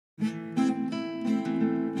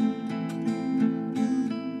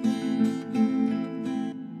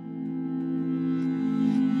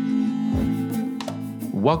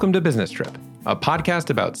Welcome to Business Trip, a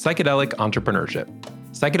podcast about psychedelic entrepreneurship.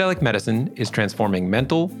 Psychedelic medicine is transforming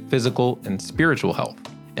mental, physical, and spiritual health,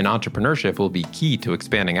 and entrepreneurship will be key to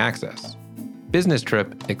expanding access. Business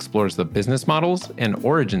Trip explores the business models and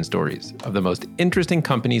origin stories of the most interesting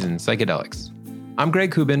companies in psychedelics. I'm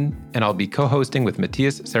Greg Kubin, and I'll be co-hosting with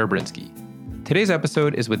Matthias Serebrinsky. Today's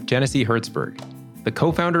episode is with Genesee Hertzberg, the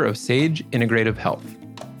co-founder of Sage Integrative Health.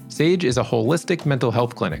 Sage is a holistic mental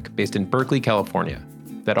health clinic based in Berkeley, California,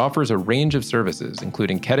 that offers a range of services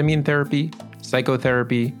including ketamine therapy,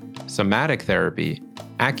 psychotherapy, somatic therapy,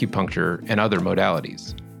 acupuncture, and other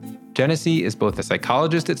modalities. Genesee is both a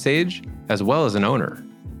psychologist at Sage as well as an owner.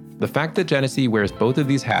 The fact that Genesee wears both of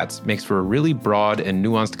these hats makes for a really broad and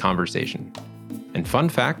nuanced conversation. And fun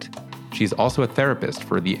fact, she's also a therapist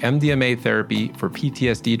for the MDMA therapy for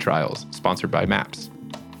PTSD trials sponsored by MAPS.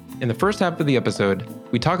 In the first half of the episode,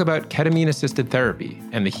 we talk about ketamine-assisted therapy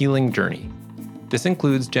and the healing journey. This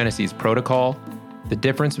includes Genesee's protocol, the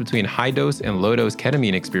difference between high-dose and low-dose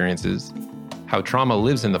ketamine experiences, how trauma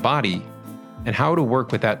lives in the body, and how to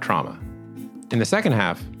work with that trauma. In the second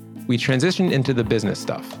half, we transition into the business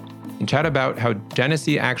stuff and chat about how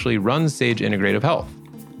Genesee actually runs Sage Integrative Health.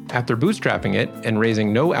 After bootstrapping it and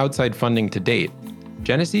raising no outside funding to date,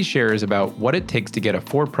 Genesee shares about what it takes to get a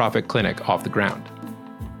for-profit clinic off the ground.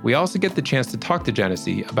 We also get the chance to talk to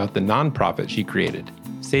Genesee about the nonprofit she created,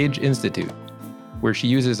 Sage Institute, where she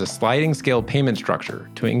uses a sliding scale payment structure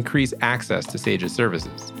to increase access to Sage's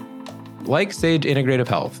services. Like Sage Integrative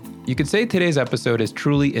Health, you could say today's episode is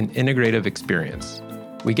truly an integrative experience.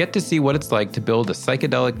 We get to see what it's like to build a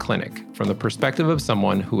psychedelic clinic from the perspective of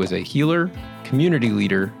someone who is a healer, community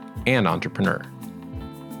leader, and entrepreneur.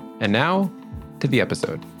 And now, to the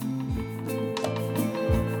episode.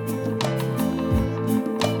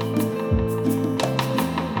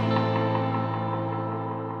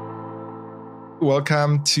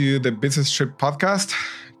 Welcome to the Business Trip podcast.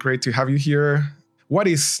 Great to have you here. What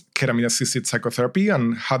is ketamine-assisted psychotherapy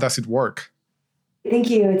and how does it work?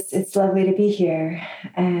 Thank you. It's lovely to be here.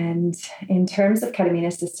 And in terms of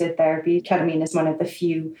ketamine-assisted therapy, ketamine is one of the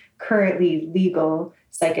few currently legal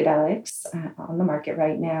psychedelics on the market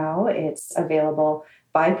right now. It's available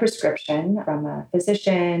by prescription from a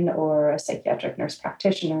physician or a psychiatric nurse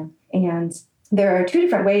practitioner. And there are two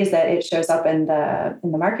different ways that it shows up in the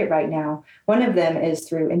market right now. One of them is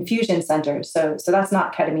through infusion centers. So that's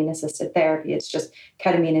not ketamine-assisted therapy. It's just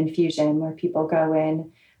ketamine infusion where people go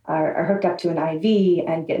in, are hooked up to an IV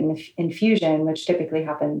and get an infusion, which typically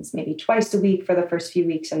happens maybe twice a week for the first few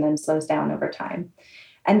weeks and then slows down over time.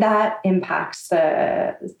 And that impacts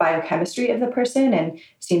the biochemistry of the person and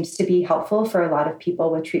seems to be helpful for a lot of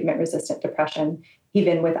people with treatment-resistant depression,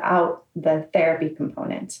 even without the therapy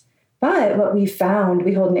component. But what we found,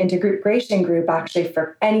 we hold an integration group actually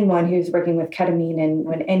for anyone who's working with ketamine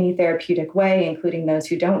in any therapeutic way, including those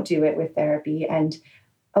who don't do it with therapy. And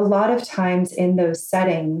a lot of times in those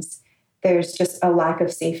settings, there's just a lack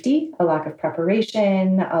of safety, a lack of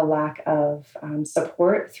preparation, a lack of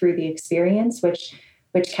support through the experience, which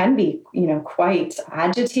can be, quite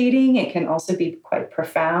agitating. It can also be quite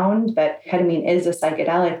profound, but ketamine is a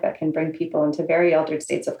psychedelic that can bring people into very altered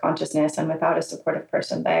states of consciousness. And without a supportive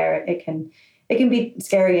person there, it can be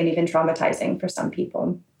scary and even traumatizing for some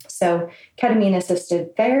people. So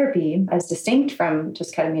ketamine-assisted therapy, as distinct from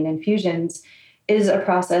just ketamine infusions, is a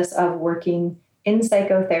process of working in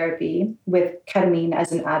psychotherapy with ketamine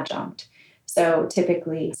as an adjunct. So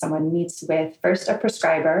typically someone meets with first a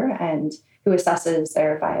prescriber and who assesses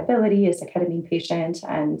their viability as a ketamine patient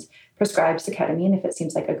and prescribes the ketamine if it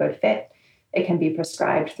seems like a good fit. It can be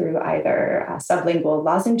prescribed through either sublingual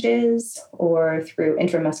lozenges or through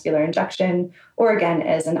intramuscular injection, or again,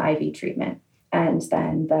 as an IV treatment. And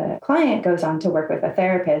then the client goes on to work with a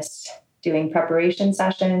therapist doing preparation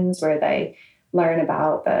sessions where they learn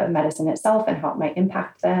about the medicine itself and how it might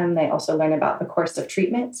impact them. They also learn about the course of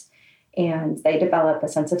treatment, and they develop a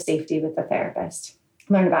sense of safety with the therapist.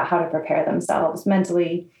 Learn about how to prepare themselves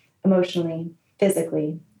mentally, emotionally,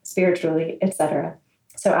 physically, spiritually, etc.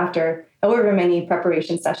 So after however many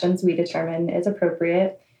preparation sessions we determine is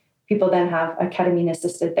appropriate, people then have a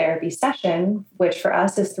ketamine-assisted therapy session, which for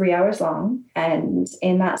us is 3 hours long. And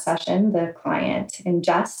in that session, the client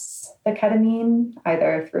ingests the ketamine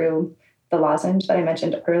either through the lozenge that I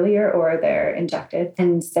mentioned earlier, or they're injected,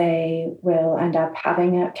 and they will end up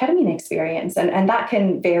having a ketamine experience. And that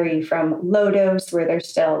can vary from low dose, where they're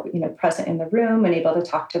still, present in the room and able to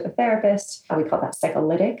talk to the therapist. We call that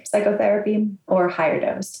psycholytic psychotherapy, or higher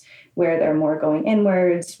dose, where they're more going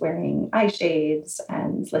inwards, wearing eye shades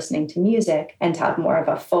and listening to music, and to have more of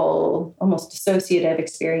a full, almost dissociative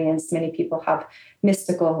experience. Many people have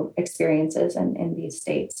mystical experiences in these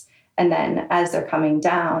states. And then as they're coming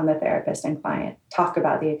down, the therapist and client talk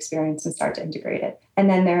about the experience and start to integrate it. And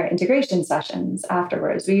then there are integration sessions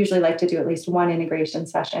afterwards. We usually like to do at least one integration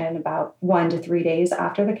session about 1 to 3 days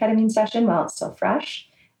after the ketamine session while it's still fresh.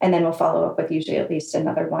 And then we'll follow up with usually at least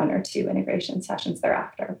another 1 or 2 integration sessions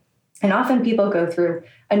thereafter. And often people go through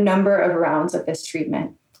a number of rounds of this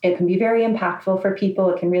treatment. It can be very impactful for people.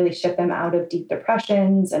 It can really shift them out of deep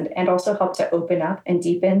depressions and also help to open up and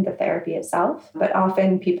deepen the therapy itself. But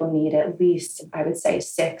often people need at least, I would say,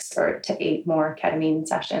 6 or to 8 more ketamine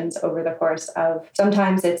sessions over the course of,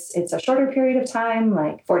 sometimes it's a shorter period of time,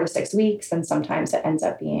 like 4 to 6 weeks, and sometimes it ends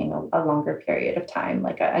up being a longer period of time,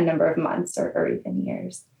 like a number of months or even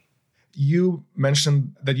years. You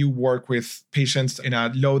mentioned that you work with patients in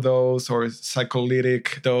a low dose or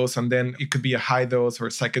psycholytic dose, and then it could be a high dose or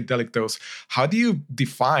psychedelic dose. How do you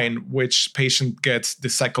define which patient gets the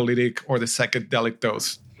psycholytic or the psychedelic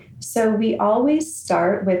dose? So we always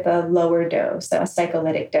start with a lower dose, a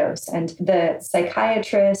psycholytic dose, and the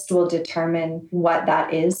psychiatrist will determine what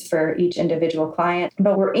that is for each individual client.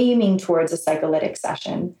 But we're aiming towards a psycholytic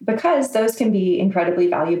session because those can be incredibly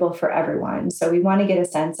valuable for everyone. So we want to get a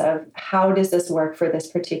sense of how does this work for this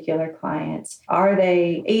particular client? Are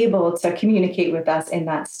they able to communicate with us in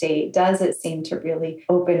that state? Does it seem to really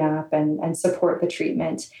open up and support the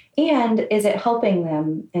treatment? And is it helping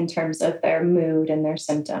them in terms of their mood and their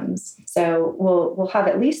symptoms? So we'll have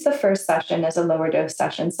at least the first session as a lower dose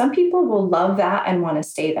session. Some people will love that and want to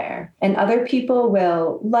stay there. And other people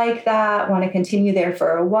will like that, want to continue there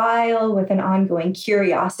for a while with an ongoing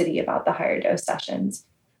curiosity about the higher dose sessions.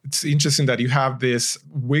 It's interesting that you have this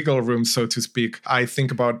wiggle room, so to speak. I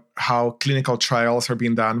think about how clinical trials are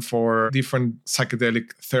being done for different psychedelic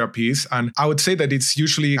therapies. And I would say that it's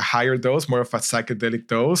usually a higher dose, more of a psychedelic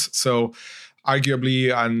dose. So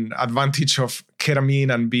arguably an advantage of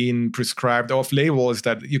ketamine and being prescribed off-label is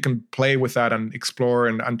that you can play with that and explore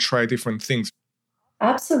and try different things.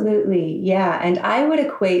 Absolutely. Yeah. And I would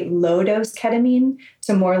equate low dose ketamine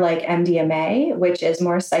to more like MDMA, which is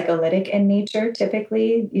more psycholytic in nature.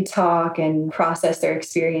 Typically, you talk and process their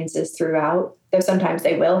experiences throughout, though sometimes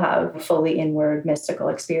they will have fully inward mystical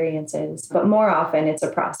experiences. But more often it's a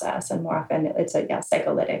process, and more often it's a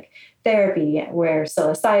psycholytic therapy, where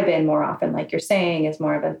psilocybin, more often, like you're saying, is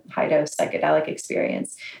more of a high dose psychedelic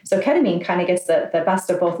experience. So ketamine kind of gets the best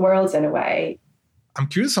of both worlds in a way. I'm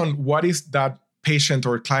curious on what is that patient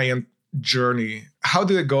or client journey. How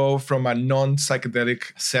do they go from a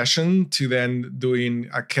non-psychedelic session to then doing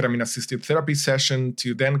a ketamine-assisted therapy session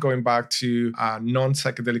to then going back to a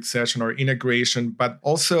non-psychedelic session or integration, but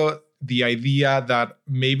also the idea that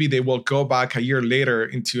maybe they will go back a year later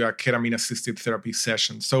into a ketamine-assisted therapy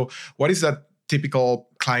session. So what is that typical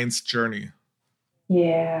client's journey?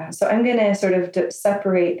 Yeah. So I'm going to sort of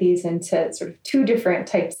separate these into sort of 2 different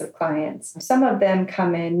types of clients. Some of them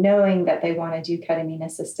come in knowing that they want to do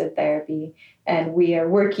ketamine-assisted therapy, and we are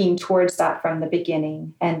working towards that from the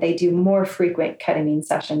beginning, and they do more frequent ketamine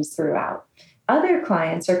sessions throughout. Other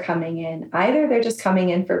clients are coming in, either they're just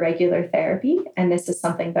coming in for regular therapy, and this is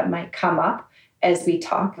something that might come up as we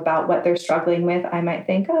talk about what they're struggling with. I might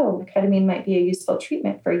think, ketamine might be a useful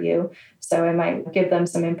treatment for you. So I might give them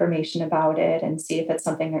some information about it and see if it's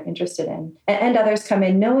something they're interested in. And others come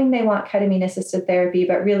in knowing they want ketamine-assisted therapy,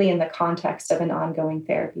 but really in the context of an ongoing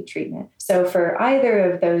therapy treatment. So for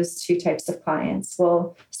either of those 2 types of clients,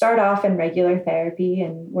 we'll start off in regular therapy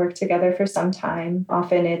and work together for some time.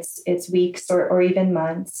 Often it's weeks or even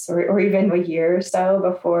months or even a year or so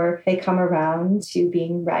before they come around to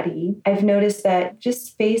being ready. I've noticed that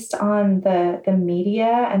just based on the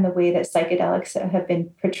media and the way that psychedelics have been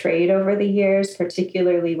portrayed over the years,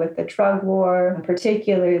 particularly with the drug war,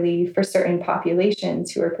 particularly for certain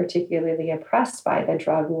populations who are particularly oppressed by the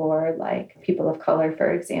drug war, like people of color,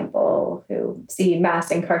 for example, who see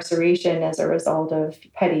mass incarceration as a result of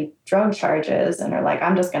petty drug charges and are like,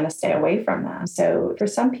 I'm just going to stay away from that. So for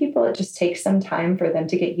some people, it just takes some time for them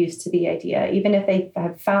to get used to the idea. Even if they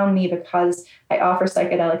have found me because I offer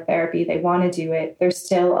psychedelic therapy, they want to do it, there's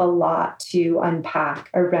still a lot to unpack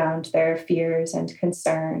around their fears and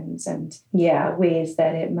concerns and ways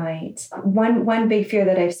that it might. One big fear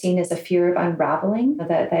that I've seen is a fear of unraveling,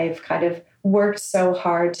 that they've kind of worked so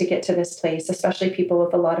hard to get to this place, especially people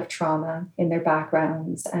with a lot of trauma in their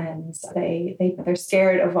backgrounds, and they're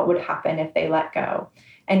scared of what would happen if they let go.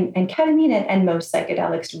 And ketamine and most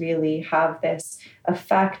psychedelics really have this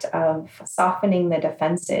effect of softening the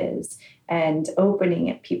defenses and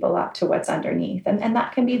opening people up to what's underneath. And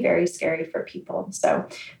that can be very scary for people. So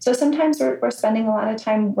sometimes we're spending a lot of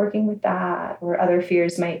time working with that, or other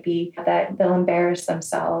fears might be that they'll embarrass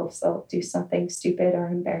themselves. They'll do something stupid or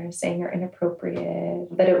embarrassing or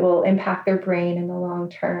inappropriate, that it will impact their brain in the long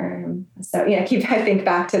term. So, I think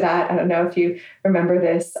back to that. I don't know if you remember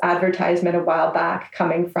this advertisement a while back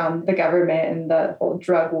coming from the government and the whole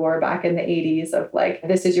drug war back in the 80s of like,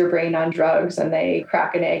 this is your brain on drugs, and they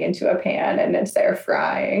crack an egg into a pan and it's there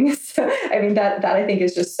frying. So, that I think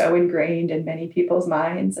is just so ingrained in many people's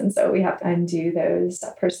minds. And so we have to undo those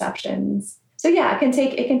perceptions. So yeah, it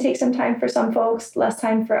can take some time for some folks, less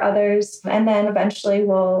time for others. And then eventually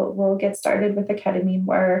we'll get started with the ketamine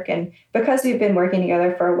work. And because we've been working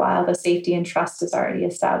together for a while, the safety and trust is already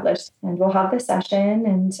established. And we'll have the session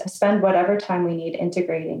and spend whatever time we need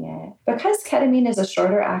integrating it. Because ketamine is a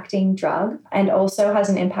shorter acting drug and also has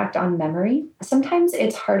an impact on memory, sometimes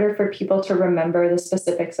it's harder for people to remember the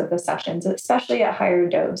specifics of the sessions, especially at higher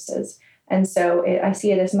doses. And so I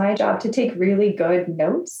see it as my job to take really good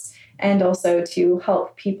notes and also to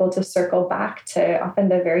help people to circle back to often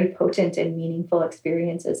the very potent and meaningful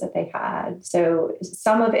experiences that they had. So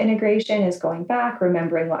some of integration is going back,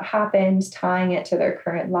 remembering what happened, tying it to their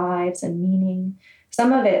current lives and meaning.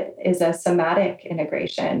 Some of it is a somatic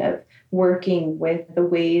integration of working with the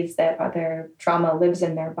ways that their trauma lives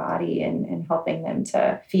in their body and helping them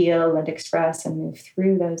to feel and express and move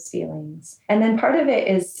through those feelings. And then part of it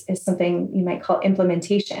is something you might call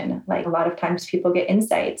implementation. Like a lot of times people get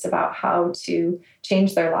insights about how to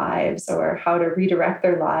change their lives or how to redirect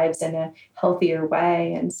their lives in a healthier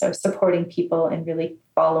way. And so supporting people and really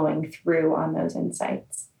following through on those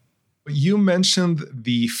insights. You mentioned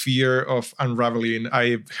the fear of unraveling.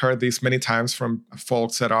 I've heard this many times from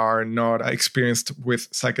folks that are not experienced with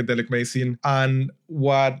psychedelic medicine. And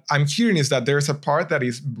what I'm hearing is that there's a part that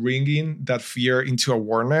is bringing that fear into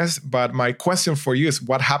awareness. But my question for you is,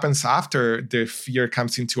 what happens after the fear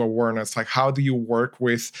comes into awareness? Like, how do you work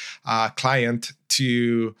with a client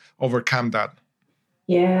to overcome that?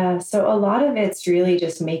 Yeah, so a lot of it's really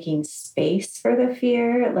just making space for the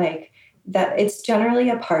fear, like that it's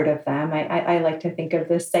generally a part of them. I like to think of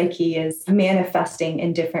the psyche as manifesting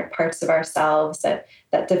in different parts of ourselves that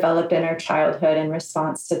developed in our childhood in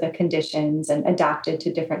response to the conditions and adapted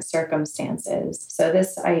to different circumstances. So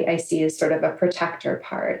this I see as sort of a protector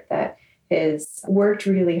part that is worked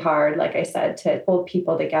really hard, like I said, to hold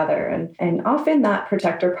people together. And often that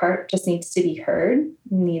protector part just needs to be heard,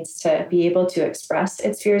 needs to be able to express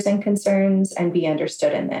its fears and concerns and be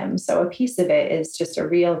understood in them. So a piece of it is just a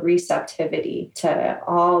real receptivity to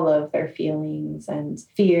all of their feelings and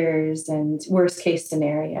fears and worst case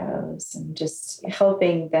scenarios, and just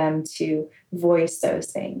helping them to voice those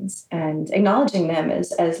things and acknowledging them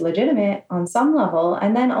as legitimate on some level,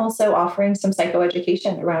 and then also offering some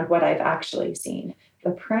psychoeducation around what I've actually seen.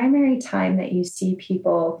 The primary time that you see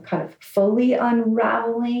people kind of fully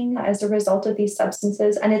unraveling as a result of these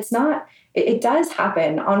substances, and it does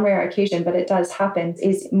happen on rare occasion, but it does happen,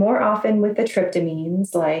 is more often with the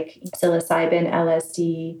tryptamines like psilocybin,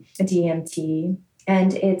 LSD, DMT.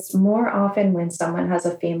 And it's more often when someone has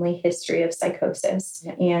a family history of psychosis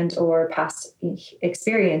and or past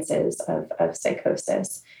experiences of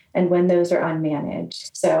psychosis, and when those are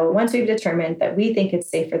unmanaged. So once we've determined that we think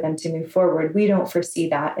it's safe for them to move forward, we don't foresee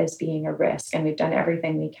that as being a risk. And we've done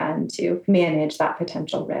everything we can to manage that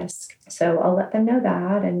potential risk. So I'll let them know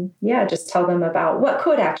that. And just tell them about what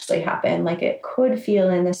could actually happen. Like it could feel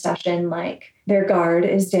in the session like their guard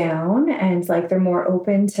is down and like they're more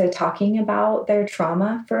open to talking about their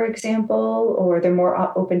trauma, for example, or they're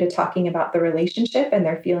more open to talking about the relationship and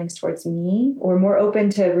their feelings towards me, or more open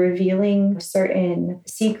to revealing certain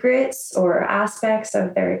secrets or aspects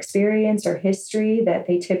of their experience or history that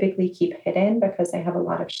they typically keep hidden because they have a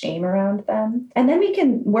lot of shame around them. And then we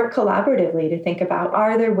can work collaboratively to think about,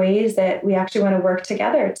 are there ways that we actually want to work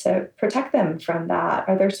together to protect them from that?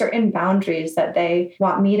 Are there certain boundaries that they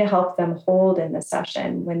want me to help them hold in the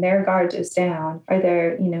session when their guard is down? Are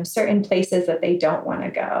there, certain places that they don't want to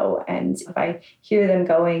go? And if I hear them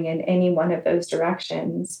going in any one of those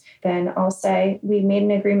directions, then I'll say, we made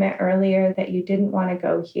an agreement earlier that you didn't want to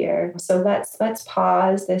go here. So let's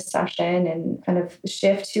pause this session and kind of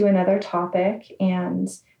shift to another topic, and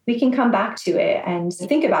we can come back to it and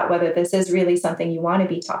think about whether this is really something you want to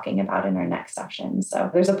be talking about in our next session. So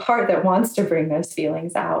there's a part that wants to bring those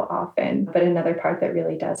feelings out often, but another part that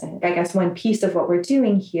really doesn't. I guess one piece of what we're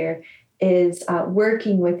doing here is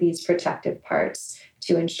working with these protective parts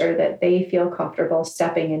to ensure that they feel comfortable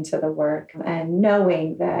stepping into the work and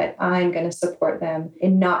knowing that I'm going to support them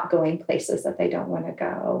in not going places that they don't want to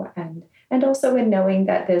go. And also in knowing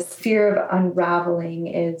that this fear of unraveling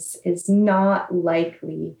is not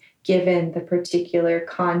likely given the particular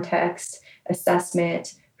context,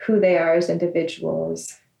 assessment, who they are as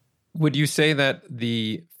individuals. Would you say that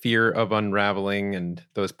the fear of unraveling and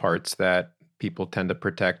those parts that people tend to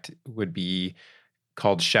protect would be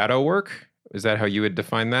called shadow work? Is that how you would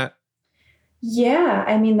define that? Yeah,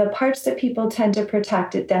 I mean, the parts that people tend to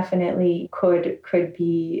protect, it definitely could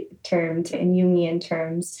be termed in Jungian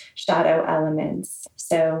terms, shadow elements.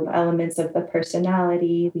 So elements of the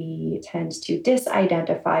personality we tend to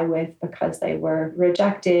disidentify with because they were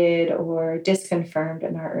rejected or disconfirmed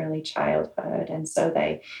in our early childhood. And so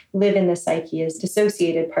they live in the psyche as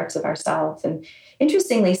dissociated parts of ourselves. And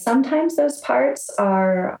interestingly, sometimes those parts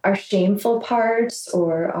are shameful parts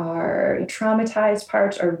or are traumatized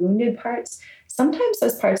parts or wounded parts. Sometimes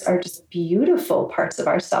those parts are just beautiful parts of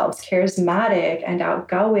ourselves, charismatic and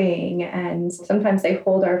outgoing. And sometimes they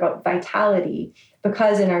hold our vitality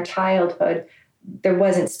because in our childhood, there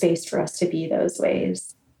wasn't space for us to be those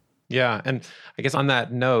ways. Yeah. And I guess on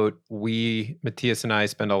that note, Matthias and I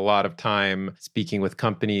spend a lot of time speaking with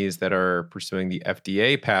companies that are pursuing the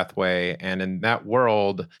FDA pathway. And in that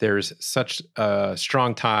world, there's such a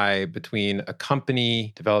strong tie between a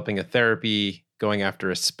company developing a therapy going after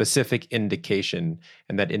a specific indication.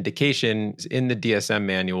 And that indication is in the DSM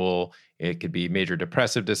manual. It could be major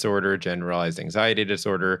depressive disorder, generalized anxiety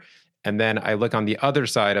disorder. And then I look on the other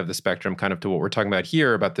side of the spectrum, kind of to what we're talking about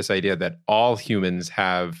here, about this idea that all humans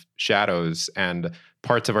have shadows and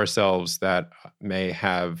parts of ourselves that may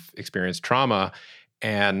have experienced trauma.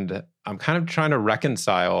 And I'm kind of trying to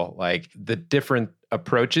reconcile like the different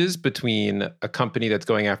approaches between a company that's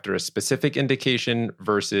going after a specific indication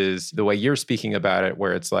versus the way you're speaking about it,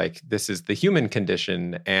 where it's like, this is the human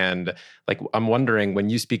condition. And like, I'm wondering, when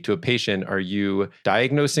you speak to a patient, are you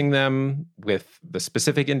diagnosing them with the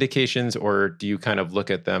specific indications, or do you kind of look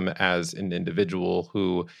at them as an individual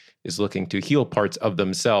who is looking to heal parts of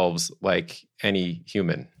themselves like any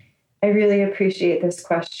human? I really appreciate this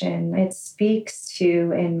question. It speaks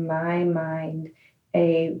to, in my mind,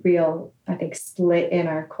 a real, I think, split in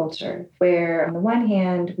our culture, where on the one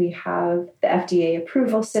hand, we have the FDA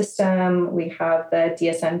approval system, we have the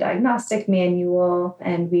DSM diagnostic manual,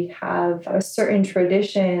 and we have a certain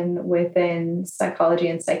tradition within psychology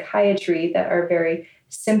and psychiatry that are very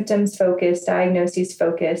symptoms-focused,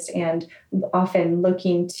 diagnoses-focused, and often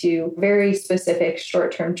looking to very specific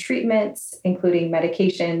short-term treatments, including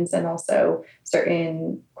medications and also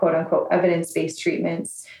certain quote-unquote evidence-based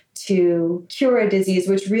treatments to cure a disease,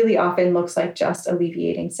 which really often looks like just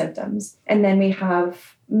alleviating symptoms. And then we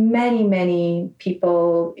have many, many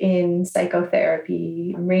people in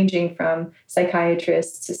psychotherapy, ranging from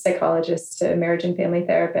psychiatrists to psychologists to marriage and family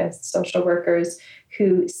therapists, social workers,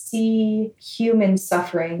 who see human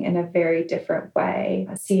suffering in a very different way,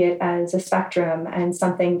 see it as a spectrum and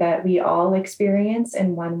something that we all experience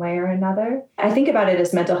in one way or another. I think about it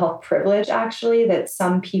as mental health privilege, actually, that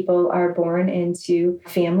some people are born into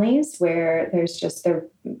families where they're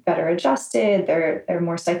better adjusted, they're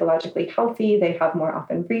more psychologically healthy, they have more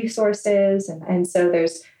often resources. And so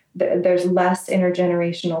there's less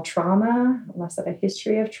intergenerational trauma, less of a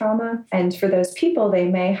history of trauma. And for those people, they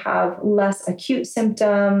may have less acute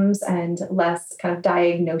symptoms and less kind of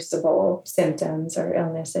diagnosable symptoms or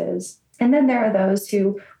illnesses. And then there are those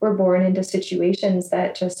who were born into situations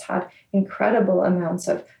that just had incredible amounts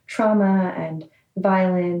of trauma and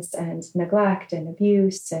violence and neglect and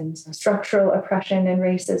abuse and structural oppression and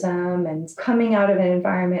racism. And coming out of an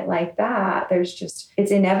environment like that,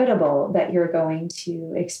 it's inevitable that you're going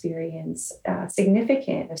to experience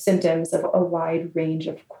significant symptoms of a wide range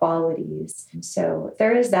of qualities. So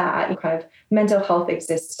there is that kind of mental health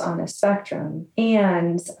exists on a spectrum.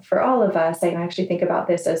 And for all of us, I actually think about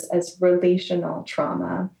this as relational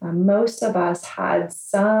trauma. Most of us had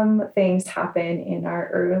some things happen in our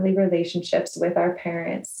early relationships with our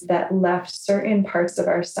parents that left certain parts of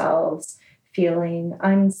ourselves feeling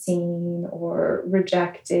unseen or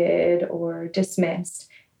rejected or dismissed.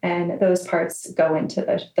 And those parts go into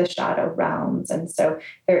the shadow realms. And so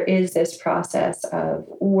there is this process of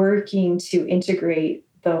working to integrate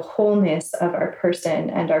the wholeness of our person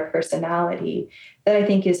and our personality that I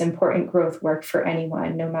think is important growth work for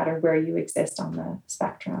anyone, no matter where you exist on the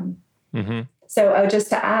spectrum. Mm-hmm. So just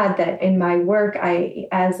to add that in my work,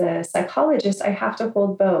 as a psychologist, I have to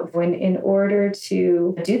hold both. In order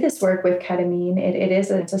to do this work with ketamine,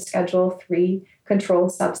 it's a Schedule III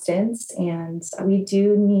controlled substance, and we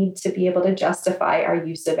do need to be able to justify our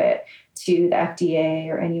use of it to the FDA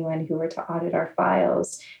or anyone who were to audit our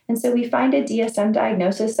files. And so we find a DSM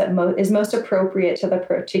diagnosis that is most appropriate to the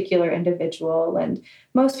particular individual. And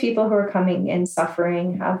most people who are coming in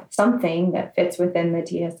suffering have something that fits within the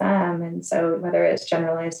DSM. And so whether it's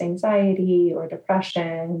generalized anxiety or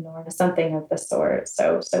depression or something of the sort.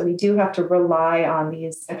 So we do have to rely on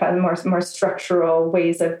these kind of more structural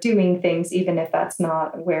ways of doing things, even if that's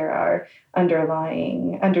not where our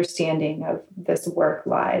underlying understanding of this work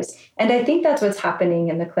lies. And I think that's what's happening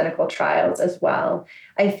in the clinical trials as well.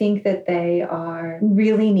 I think that they are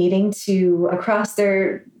really needing to cross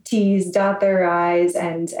their T's, dot their I's,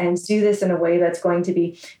 and do this in a way that's going to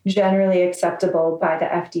be generally acceptable by the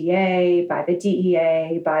FDA, by the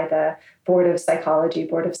DEA, by the Board of Psychology,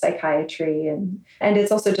 Board of Psychiatry. And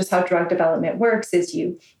it's also just how drug development works is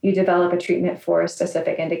you develop a treatment for a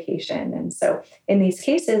specific indication. And so in these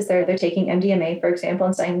cases, they're taking MDMA, for example,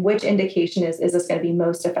 and saying which indication is this going to be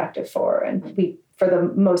most effective for? And we, for the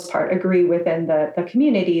most part, agree within the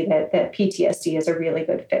community that PTSD is a really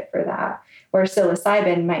good fit for that, where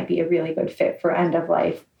psilocybin might be a really good fit for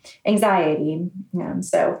end-of-life anxiety.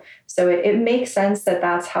 So it makes sense that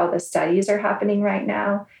that's how the studies are happening right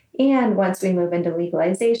now. And once we move into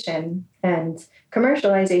legalization and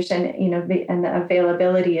commercialization, and the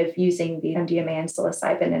availability of using the MDMA and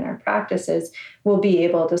psilocybin in our practices, we'll be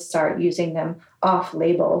able to start using them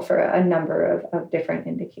off-label for a number of different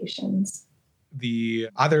indications. The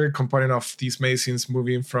other component of these medicines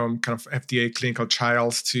moving from kind of FDA clinical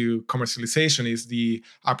trials to commercialization is the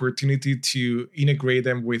opportunity to integrate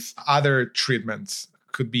them with other treatments.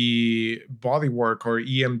 Could be bodywork or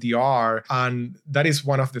EMDR. And that is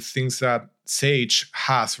one of the things that Sage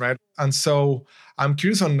has, right? And so I'm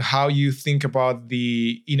curious on how you think about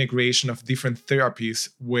the integration of different therapies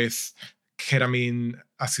with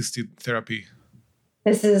ketamine-assisted therapy.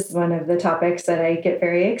 This is one of the topics that I get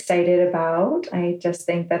very excited about. I just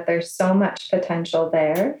think that there's so much potential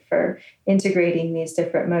there for integrating these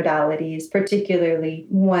different modalities, particularly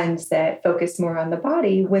ones that focus more on the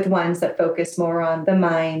body with ones that focus more on the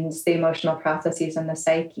minds, the emotional processes, and the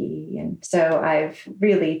psyche. And so I've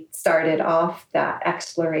really started off that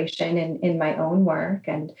exploration in my own work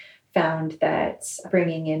and found that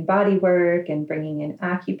bringing in body work and bringing in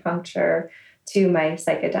acupuncture to my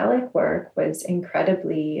psychedelic work was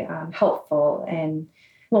incredibly helpful. And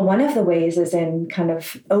one of the ways is in kind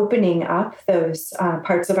of opening up those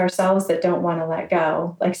parts of ourselves that don't want to let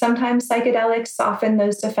go. Like sometimes psychedelics soften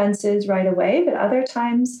those defenses right away, but other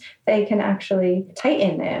times they can actually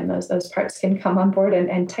tighten them. Those parts can come on board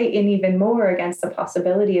and tighten even more against the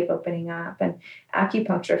possibility of opening up. And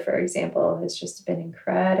acupuncture, for example, has just been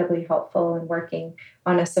incredibly helpful in working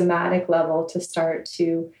on a somatic level to start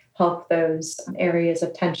to help those areas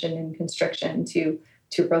of tension and constriction to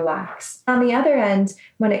relax. On the other end,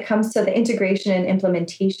 when it comes to the integration and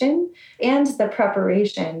implementation and the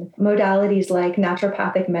preparation, modalities like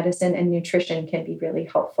naturopathic medicine and nutrition can be really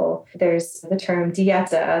helpful. There's the term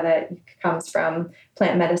dieta that comes from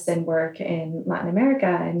plant medicine work in Latin America,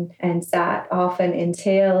 and that often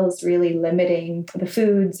entails really limiting the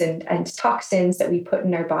foods and toxins that we put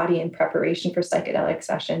in our body in preparation for psychedelic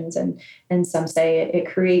sessions. And some say it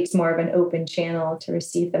creates more of an open channel to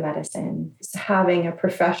receive the medicine. So having a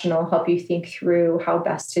professional help you think through how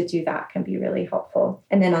best to do that can be really helpful.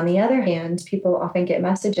 And then on the other hand, people often get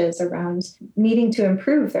messages around needing to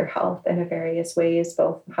improve their health in various ways,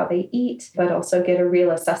 both how they eat, but also get a real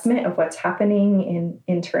assessment of what's happening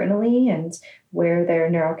internally and where their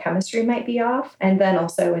neurochemistry might be off. And then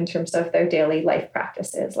also in terms of their daily life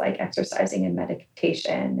practices like exercising and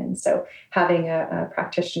meditation. And so having a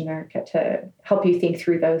practitioner to help you think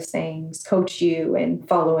through those things, coach you, and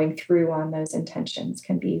following through on those intentions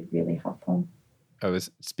can be really helpful. I was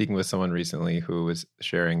speaking with someone recently who was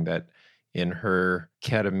sharing that in her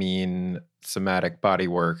ketamine somatic body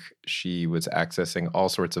work, she was accessing all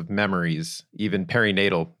sorts of memories, even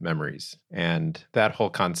perinatal memories. And that whole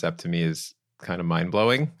concept to me is kind of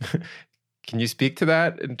mind-blowing. Can you speak to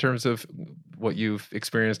that in terms of what you've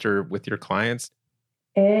experienced or with your clients?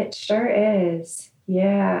 It sure is.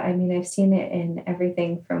 Yeah. I mean, I've seen it in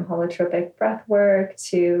everything from holotropic breath work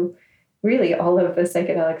to really all of the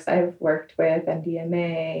psychedelics I've worked with,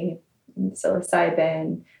 MDMA,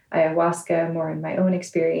 psilocybin, ayahuasca, more in my own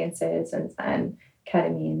experiences, and then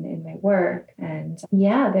ketamine in my work. And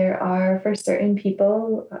yeah, there are for certain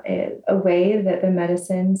people a way that the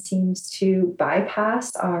medicine seems to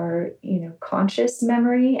bypass our, conscious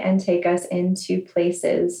memory and take us into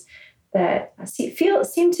places that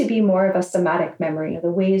seem to be more of a somatic memory,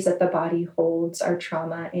 the ways that the body holds our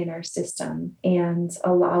trauma in our system, and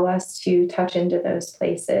allow us to touch into those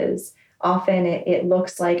places often it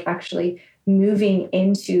looks like actually moving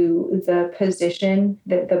into the position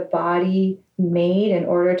that the body made in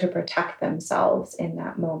order to protect themselves in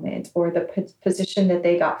that moment, or the position that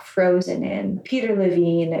they got frozen in. Peter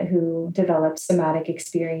Levine, who developed somatic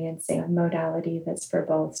experiencing, a modality that's for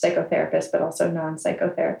both psychotherapists but also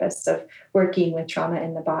non-psychotherapists, of working with trauma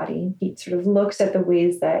in the body. He sort of looks at the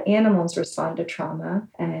ways that animals respond to trauma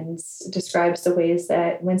and describes the ways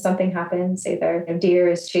that when something happens, say their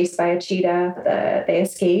deer is chased by a cheetah, they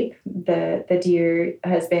escape. The deer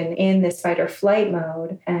has been in this fight or flight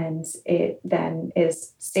mode, and it then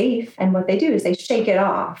is safe. And what they do is they shake it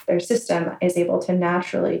off. Their system is able to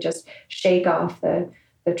naturally just shake off the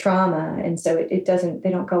trauma. And so they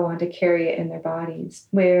don't go on to carry it in their bodies.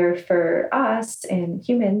 Where for us and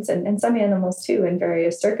humans and some animals too, in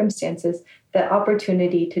various circumstances, the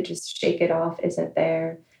opportunity to just shake it off isn't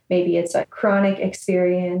there. Maybe it's a chronic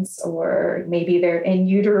experience, or maybe they're in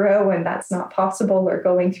utero and that's not possible, or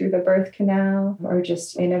going through the birth canal, or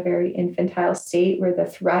just in a very infantile state where the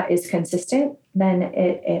threat is consistent. Then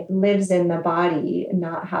it lives in the body,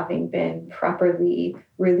 not having been properly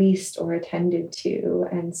released or attended to.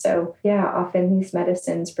 And so, often these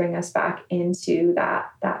medicines bring us back into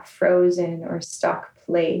that frozen or stuck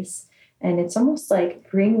place. And it's almost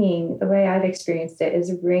like the way I've experienced it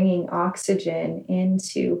is bringing oxygen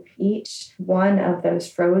into each one of those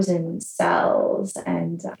frozen cells,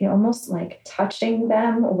 and almost like touching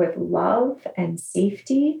them with love and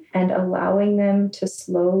safety, and allowing them to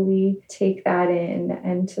slowly take that in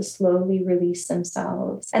and to slowly release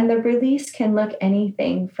themselves. And the release can look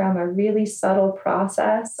anything from a really subtle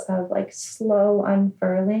process of like slow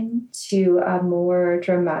unfurling to a more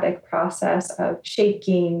dramatic process of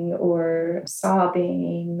shaking or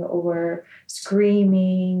sobbing or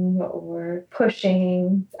screaming or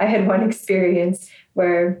pushing. I had one experience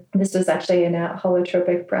where this was actually in a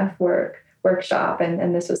holotropic breath workshop,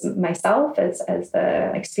 and this was myself as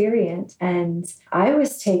the experience. And I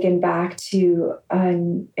was taken back to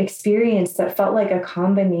an experience that felt like a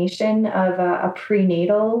combination of a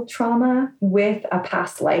prenatal trauma with a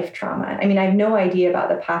past life trauma. I mean, I have no idea about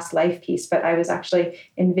the past life piece, but I was actually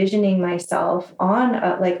envisioning myself on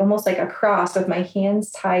almost like a cross with my hands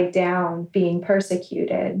tied down, being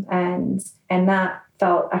persecuted. And that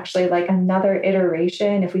felt actually like another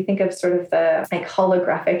iteration. If we think of sort of the like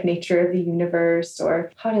holographic nature of the universe,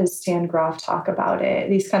 or how does Stan Grof talk about it?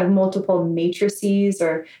 These kind of multiple matrices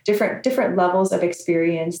or different levels of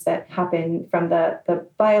experience that happen from the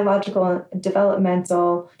biological,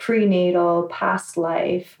 developmental, prenatal, past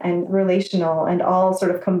life, and relational, and all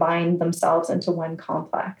sort of combine themselves into one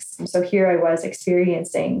complex. And so here I was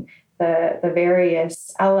experiencing the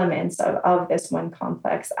various elements of this one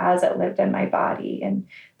complex as it lived in my body. And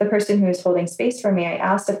the person who was holding space for me, I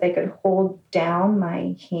asked if they could hold down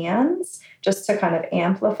my hands just to kind of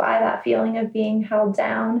amplify that feeling of being held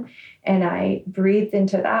down. And I breathed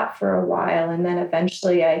into that for a while. And then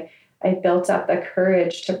eventually I built up the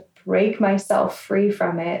courage to break myself free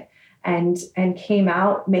from it, and came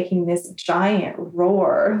out making this giant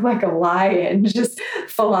roar like a lion, just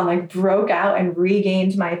full on, like broke out and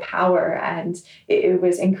regained my power. And it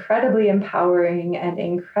was incredibly empowering and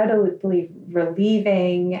incredibly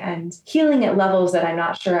relieving and healing at levels that I'm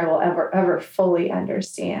not sure I will ever fully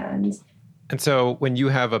understand. And so when you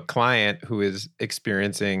have a client who is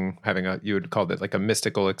having you would call it like a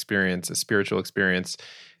mystical experience, a spiritual experience,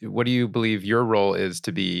 what do you believe your role is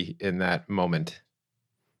to be in that moment?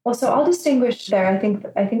 Well, so I'll distinguish there. I think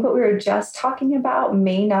what we were just talking about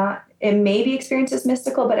may be experienced as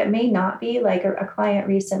mystical, but it may not be. Like a client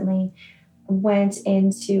recently went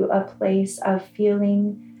into a place of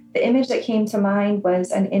feeling, the image that came to mind was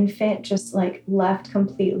an infant just like left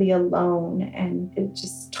completely alone, and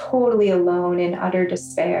just totally alone in utter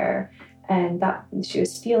despair. And that she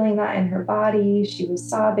was feeling that in her body. She was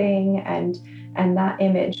sobbing, and that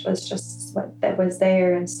image was just that was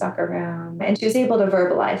there and stuck around. And she was able to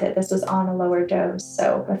verbalize it. This was on a lower dose.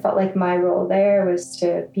 So I felt like my role there was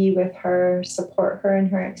to be with her, support her in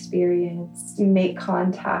her experience, make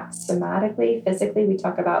contact somatically, physically. We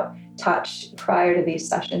talk about touch prior to these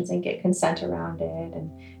sessions and get consent around it. And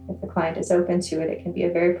if the client is open to it, it can be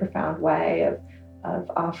a very profound way of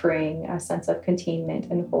offering a sense of containment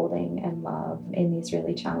and holding and love in these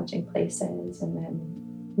really challenging places. And then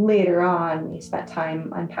later on, we spent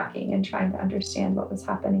time unpacking and trying to understand what was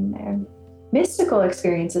happening there. Mystical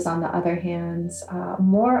experiences, on the other hand,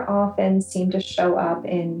 more often seem to show up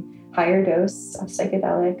in higher dose of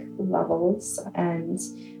psychedelic levels. And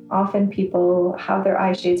often people have their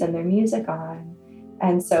eye shades and their music on.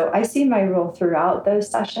 And so I see my role throughout those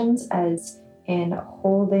sessions as in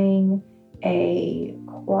holding a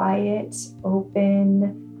quiet,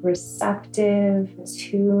 open, receptive,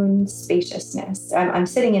 tuned spaciousness. I'm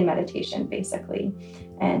sitting in meditation, basically,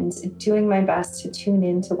 and doing my best to tune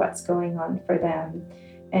into what's going on for them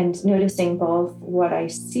and noticing both what I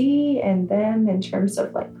see in them in terms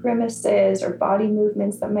of like grimaces or body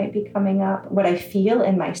movements that might be coming up, what I feel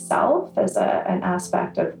in myself as an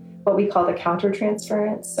aspect of what we call the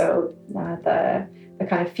countertransference. So the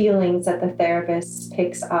kind of feelings that the therapist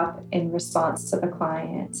picks up in response to the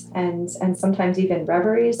client, and sometimes even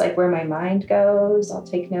reveries, like where my mind goes. I'll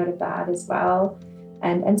take note of that as well.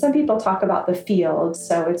 And some people talk about the field.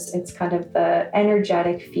 So it's kind of the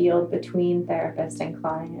energetic field between therapist and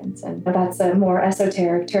client. And that's a more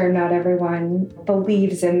esoteric term. Not everyone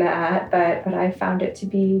believes in that, but I found it to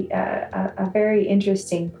be a very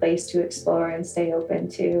interesting place to explore and stay open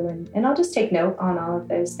to. And I'll just take note on all of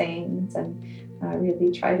those things and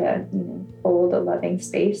really try to, hold a loving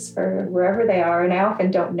space for wherever they are. And I often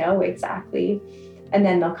don't know exactly. And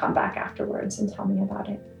then they'll come back afterwards and tell me about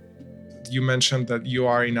it. You mentioned that you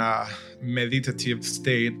are in a meditative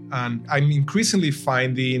state, and I'm increasingly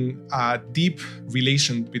finding a deep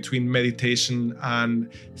relation between meditation and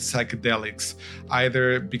psychedelics,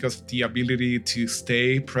 either because of the ability to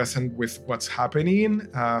stay present with what's happening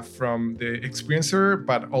from the experiencer,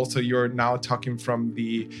 but also you're now talking from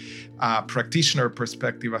the practitioner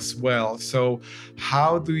perspective as well. So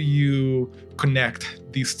how do you connect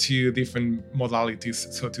these two different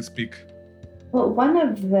modalities, so to speak? Well, one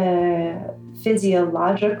of the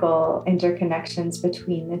physiological interconnections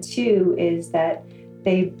between the two is that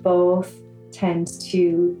they both tend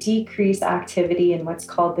to decrease activity in what's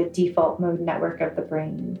called the default mode network of the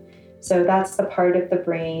brain. So that's the part of the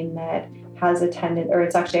brain that has a tendency, or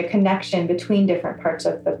it's actually a connection between different parts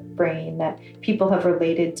of the brain that people have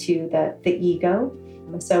related to the ego.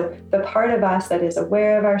 So the part of us that is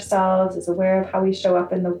aware of ourselves, is aware of how we show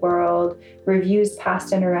up in the world, reviews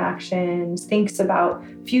past interactions, thinks about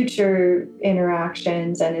future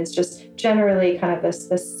interactions, and is just generally kind of this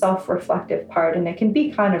self-reflective part. And it can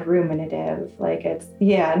be kind of ruminative. Like it's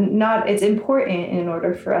important in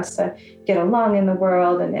order for us to get along in the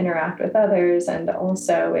world and interact with others. And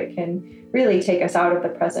also it can really take us out of the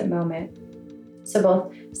present moment. So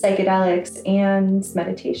both psychedelics and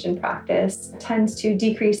meditation practice tends to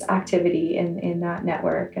decrease activity in that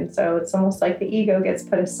network. And so it's almost like the ego gets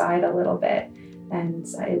put aside a little bit, and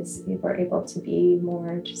we're able to be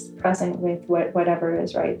more just present with whatever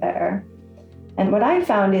is right there. And what I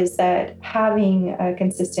found is that having a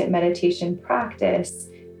consistent meditation practice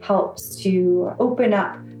helps to open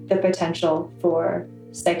up the potential for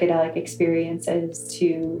psychedelic experiences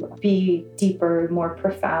to be deeper, more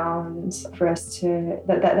profound, for us to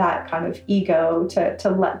that kind of ego to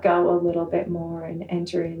let go a little bit more and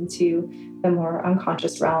enter into the more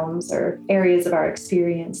unconscious realms or areas of our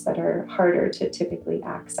experience that are harder to typically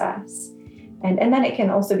access. And then it can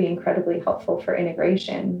also be incredibly helpful for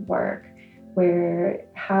integration work, where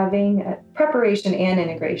having a preparation and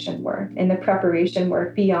integration work. In the preparation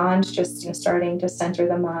work, beyond just starting to center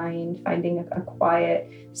the mind, finding a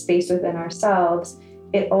quiet space within ourselves,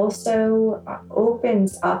 it also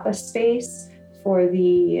opens up a space for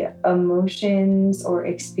the emotions or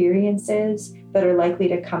experiences that are likely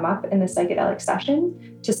to come up in the psychedelic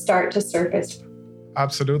session to start to surface.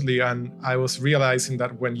 Absolutely. And I was realizing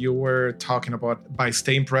that when you were talking about by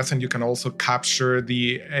staying present, you can also capture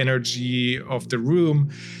the energy of the room.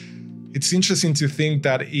 It's interesting to think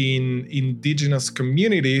that in indigenous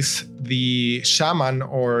communities, the shaman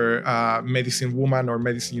or medicine woman or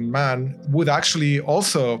medicine man would actually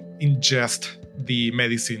also ingest the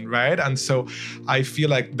medicine, right? And so I feel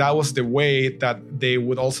like that was the way that they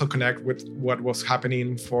would also connect with what was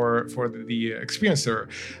happening for the experiencer.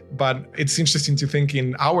 But it's interesting to think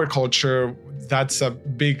in our culture, that's a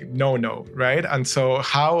big no-no, right? And so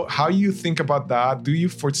how you think about that? Do you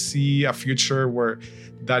foresee a future where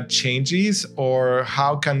that changes, or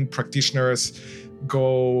how can practitioners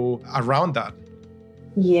go around that?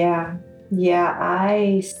 Yeah,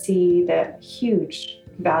 I see the huge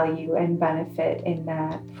value and benefit in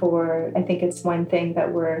that. I think it's one thing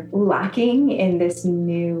that we're lacking in this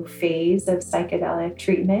new phase of psychedelic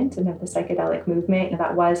treatment and of the psychedelic movement. And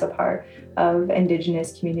that was a part of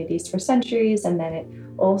indigenous communities for centuries. And then it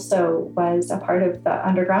also was a part of the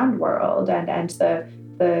underground world and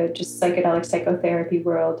the just psychedelic psychotherapy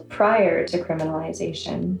world prior to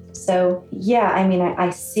criminalization. So I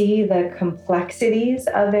see the complexities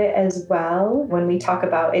of it as well. When we talk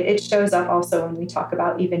about it, it shows up also when we talk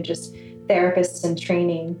about even just therapists in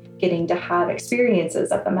training getting to have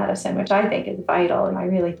experiences of the medicine, which I think is vital. And I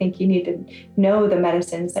really think you need to know the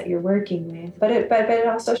medicines that you're working with. But it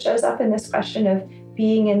also shows up in this question of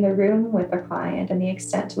being in the room with the client and the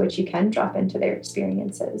extent to which you can drop into their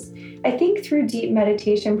experiences. I think through deep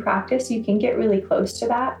meditation practice, you can get really close to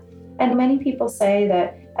that. And many people say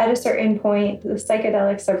that at a certain point, the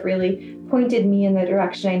psychedelics have really pointed me in the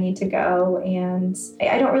direction I need to go. And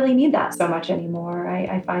I don't really need that so much anymore.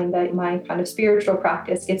 I find that my kind of spiritual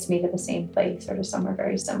practice gets me to the same place or to somewhere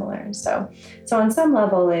very similar. So on some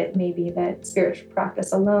level, it may be that spiritual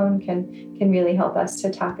practice alone can really help us to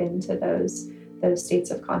tap into those states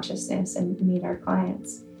of consciousness and meet our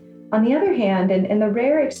clients. On the other hand, in the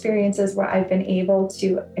rare experiences where I've been able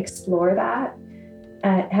to explore that,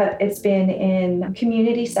 it's been in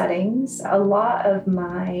community settings. A lot of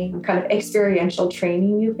my kind of experiential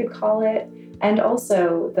training, you could call it, and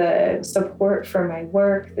also the support for my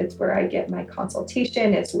work. That's where I get my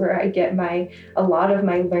consultation. It's where I get a lot of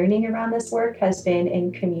my learning around this work has been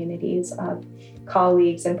in communities of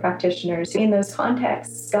colleagues and practitioners who in those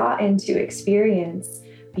contexts got into experience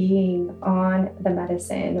being on the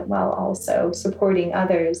medicine while also supporting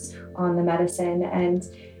others on the medicine. And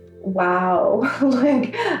wow,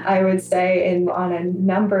 like I would say on a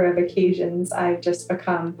number of occasions, I've just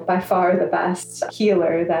become by far the best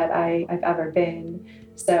healer that I've ever been.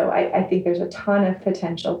 So I think there's a ton of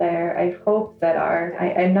potential there. I hope that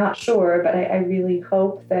I'm not sure, but I really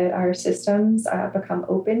hope that our systems become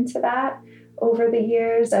open to that over the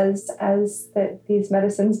years as these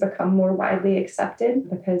medicines become more widely accepted,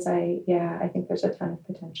 because I think there's a ton of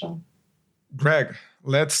potential. Greg,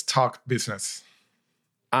 let's talk business.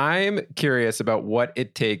 I'm curious about what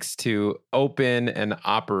it takes to open and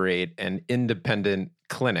operate an independent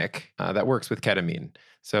clinic that works with ketamine.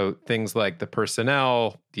 So things like the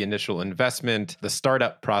personnel, the initial investment, the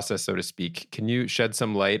startup process, so to speak. Can you shed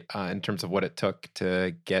some light in terms of what it took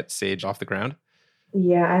to get Sage off the ground?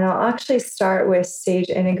 Yeah, and I'll actually start with Sage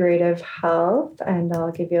Integrative Health, and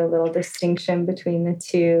I'll give you a little distinction between the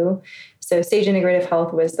two. So Sage Integrative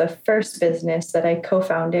Health was the first business that I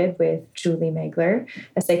co-founded with Julie Megler,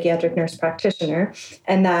 a psychiatric nurse practitioner,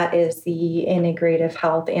 and that is the Integrative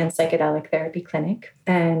Health and Psychedelic Therapy Clinic.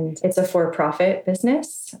 And it's a for-profit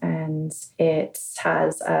business, and it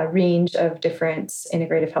has a range of different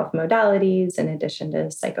integrative health modalities in addition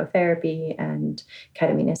to psychotherapy and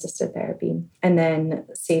ketamine-assisted therapy. And then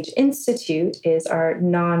Sage Institute is our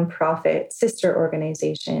nonprofit sister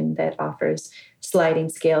organization that offers sliding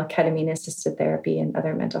scale ketamine-assisted therapy and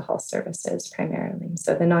other mental health services primarily.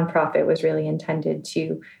 So the nonprofit was really intended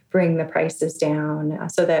to bring the prices down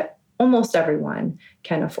so that almost everyone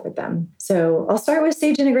can afford them. So I'll start with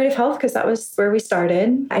Sage Integrative Health because that was where we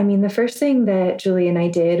started. I mean, the first thing that Julie and I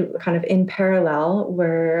did kind of in parallel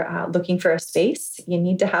were looking for a space. You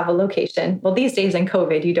need to have a location. Well, these days in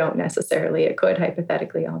COVID, you don't necessarily. It could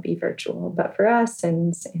hypothetically all be virtual. But for us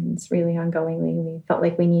and really ongoingly, we felt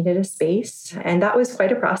like we needed a space. And that was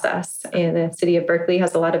quite a process. And the city of Berkeley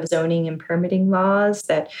has a lot of zoning and permitting laws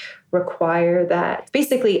that require that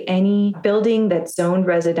basically any building that's zoned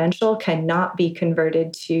residential cannot be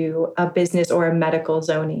converted to a business or a medical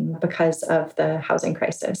zoning because of the housing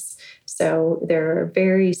crisis. So there are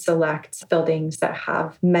very select buildings that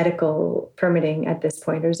have medical permitting at this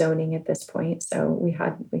point or zoning at this point. So we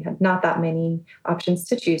had not that many options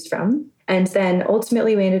to choose from. And then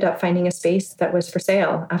ultimately we ended up finding a space that was for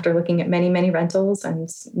sale after looking at many, many rentals and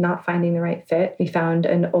not finding the right fit. We found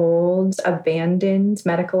an old abandoned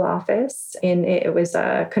medical office it was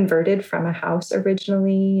converted from a house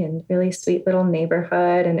originally and really sweet little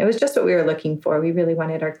neighborhood. And it was just what we were looking for. We really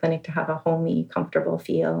wanted our clinic to have a homey, comfortable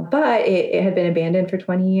feel. But it had been abandoned for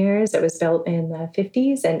 20 years. It was built in the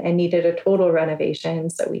 50s and needed a total renovation.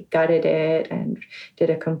 So we gutted it and did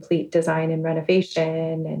a complete design and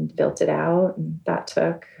renovation and built it out. And that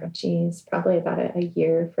took, probably about a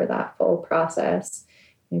year for that full process.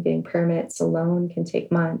 Getting permits alone can take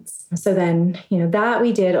months. So then, that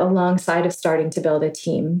we did alongside of starting to build a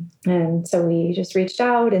team. And so we just reached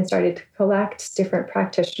out and started to collect different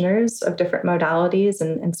practitioners of different modalities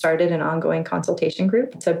and started an ongoing consultation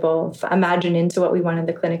group to both imagine into what we wanted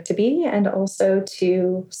the clinic to be and also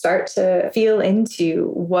to start to feel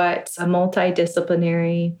into what a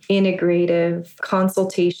multidisciplinary, integrative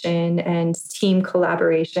consultation and team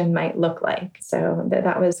collaboration might look like. So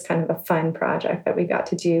that was kind of a fun project that we got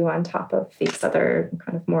to do on top of these other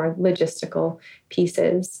kind of more logistical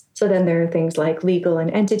pieces. So then there are things like legal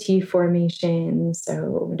and entity formation,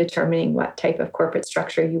 so determining what type of corporate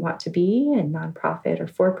structure you want to be, and nonprofit or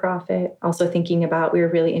for-profit. Also thinking about, we were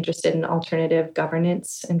really interested in alternative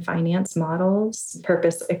governance and finance models.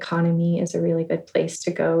 Purpose economy is a really good place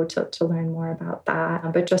to go to learn more about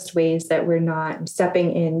that, but just ways that we're not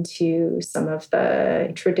stepping into some of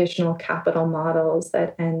the traditional capital models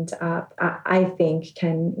that end up, I think,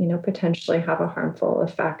 can potentially have a harmful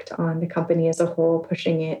effect on the company as a whole,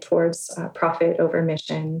 pushing it towards profit over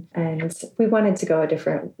mission. And we wanted to go a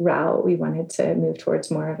different route. We wanted to move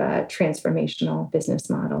towards more of a transformational business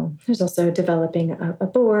model. There's also developing a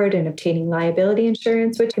board and obtaining liability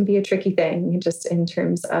insurance, which can be a tricky thing just in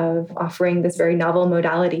terms of offering this very novel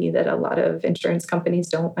modality that a lot of insurance companies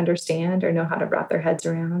don't understand or know how to wrap their heads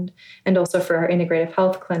around. And also for our integrative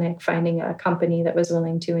health clinic, finding a company that was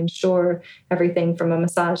willing to insure everything from a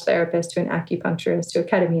massage therapist to an acupuncturist to a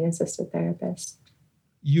ketamine-assisted therapist.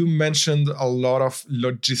 You mentioned a lot of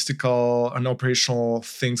logistical and operational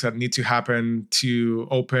things that need to happen to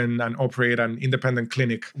open and operate an independent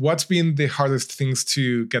clinic. What's been the hardest things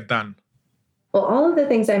to get done? Well, all of the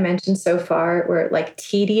things I mentioned so far were like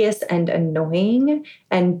tedious and annoying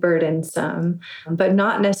and burdensome, but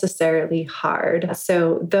not necessarily hard.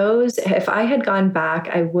 So those, if I had gone back,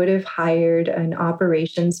 I would have hired an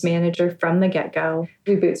operations manager from the get-go.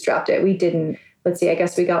 We bootstrapped it. We didn't. Let's see, I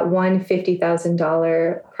guess we got one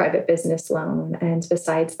 $50,000 private business loan. And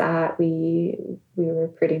besides that, we were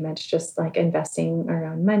pretty much just like investing our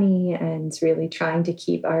own money and really trying to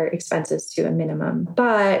keep our expenses to a minimum.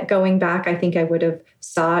 But going back, I think I would have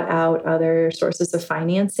sought out other sources of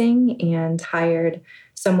financing and hired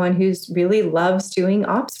someone who's really loves doing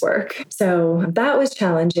ops work. So that was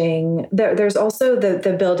challenging. There's also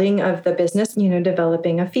the building of the business,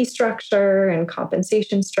 developing a fee structure and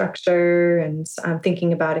compensation structure and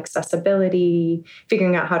thinking about accessibility,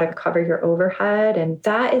 figuring out how to cover your overhead. And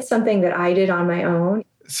that is something that I did on my own.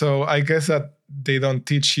 So I guess that they don't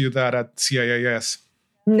teach you that at CIIS.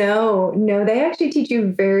 No, they actually teach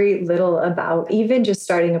you very little about even just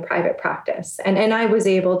starting a private practice. And I was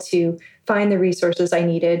able to find the resources I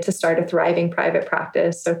needed to start a thriving private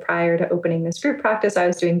practice. So prior to opening this group practice, I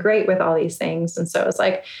was doing great with all these things. And so it was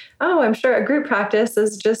like, oh, I'm sure a group practice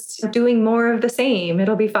is just doing more of the same.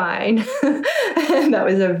 It'll be fine. And that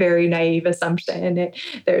was a very naive assumption.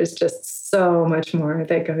 There's just so much more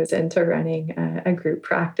that goes into running a group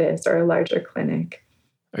practice or a larger clinic.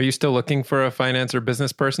 Are you still looking for a finance or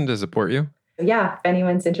business person to support you? Yeah, if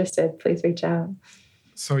anyone's interested, please reach out.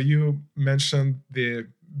 So you mentioned the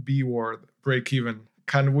B word, break even.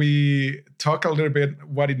 Can we talk a little bit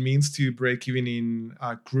what it means to break even in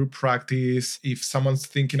a group practice? If someone's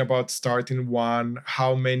thinking about starting one,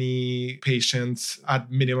 how many patients at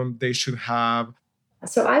minimum they should have?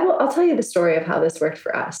 So I'll tell you the story of how this worked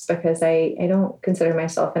for us, because I don't consider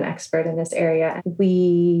myself an expert in this area.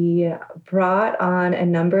 We brought on a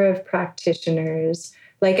number of practitioners,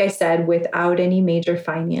 like I said, without any major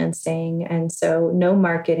financing, and so no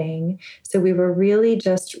marketing. So we were really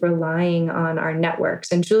just relying on our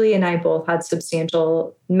networks. And Julie and I both had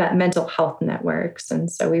substantial mental health networks. And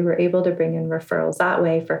so we were able to bring in referrals that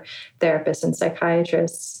way for therapists and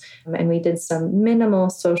psychiatrists. And we did some minimal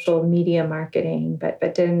social media marketing, but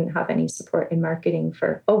didn't have any support in marketing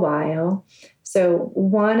for a while. So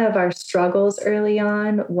one of our struggles early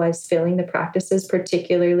on was filling the practices,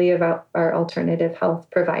 particularly about our alternative health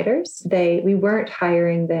providers. We weren't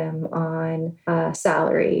hiring them on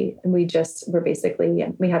salary. We just were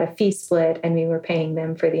we had a fee split and we were paying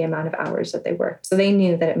them for the amount of hours that they worked. So they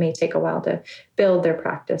knew that it may take a while to build their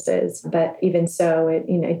practices. But even so,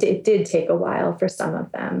 it did take a while for some of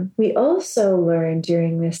them. We also learned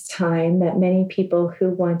during this time that many people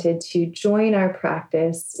who wanted to join our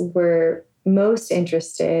practice were most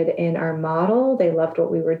interested in our model. They loved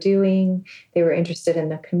what we were doing. They were interested in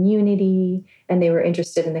the community, and they were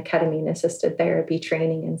interested in the ketamine-assisted therapy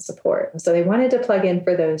training and support. So they wanted to plug in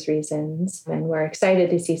for those reasons, and we're excited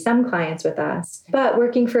to see some clients with us. But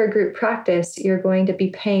working for a group practice, you're going to be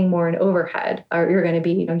paying more in overhead, or you're going to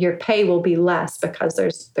be, your pay will be less because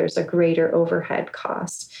there's a greater overhead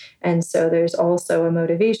cost. And so there's also a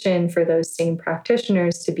motivation for those same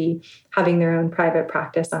practitioners to be having their own private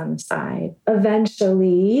practice on the side.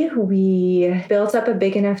 Eventually, we built up a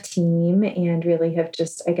big enough team and really have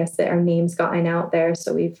just, I guess, that our name's gotten out there.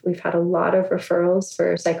 So we've had a lot of referrals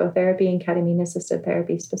for psychotherapy and ketamine-assisted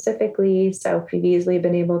therapy specifically. So we've easily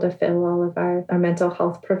been able to fill all of our mental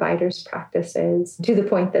health providers' practices to the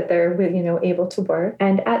point that they're, able to work.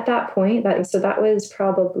 And at that point, that was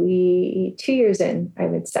probably 2 years in, I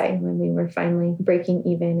would say, when we were finally breaking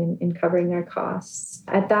even and covering our costs.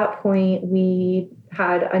 At that point, we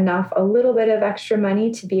had a little bit of extra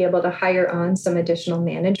money to be able to hire on some additional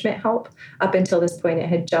management help. Up until this point, it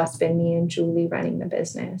had just been me and Julie running the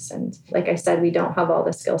business. And like I said, we don't have all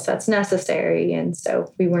the skill sets necessary. And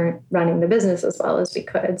so we weren't running the business as well as we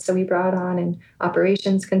could. So we brought on an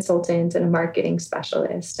operations consultant and a marketing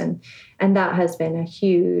specialist. And that has been a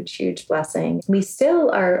huge, huge blessing. We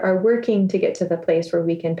still are working to get to the place where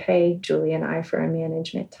we can pay Julie and I for our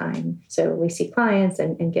management time. So we see clients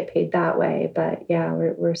and get paid that way. But yeah,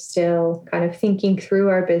 we're still kind of thinking through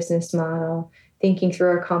our business model, thinking through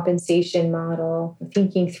our compensation model,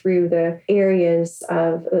 thinking through the areas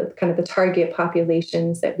of kind of the target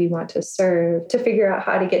populations that we want to serve to figure out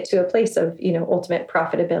how to get to a place of, ultimate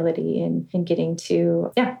profitability and getting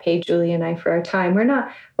to, pay Julie and I for our time. We're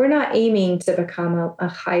not aiming to become a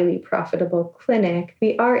highly profitable clinic.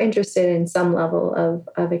 We are interested in some level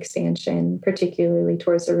of expansion, particularly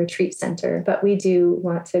towards a retreat center, but we do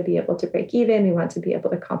want to be able to break even. We want to be able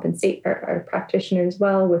to compensate our practitioners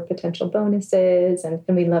well with potential bonuses. And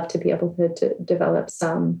we'd love to be able to develop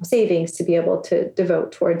some savings to be able to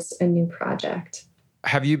devote towards a new project.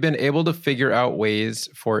 Have you been able to figure out ways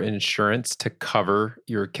for insurance to cover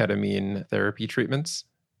your ketamine therapy treatments?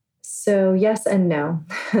 So yes and no.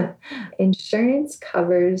 Insurance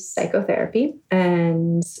covers psychotherapy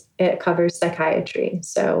and it covers psychiatry.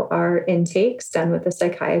 So our intakes done with the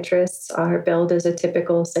psychiatrists are billed as a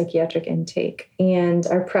typical psychiatric intake. And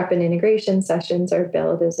our prep and integration sessions are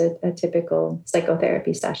billed as a typical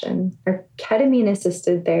psychotherapy session. Our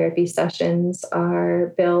ketamine-assisted therapy sessions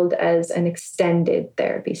are billed as an extended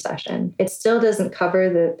therapy session. It still doesn't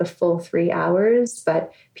cover the full 3 hours,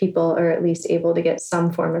 but people are at least able to get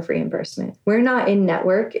some form of reimbursement. We're not in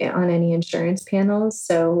network on any insurance panels.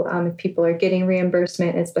 So if people are getting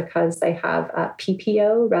reimbursement, it's because they have a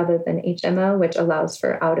PPO rather than HMO, which allows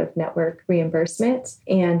for out-of-network reimbursement.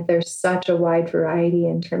 And there's such a wide variety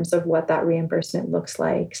in terms of what that reimbursement looks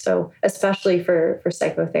like. So especially for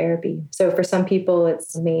psychotherapy. So for some people,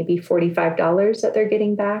 it's maybe $45 that they're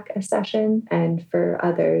getting back a session. And for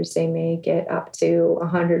others, they may get up to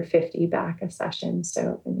 $150 back a session.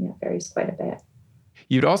 So it varies quite a bit.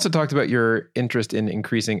 You'd also talked about your interest in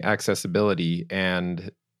increasing accessibility,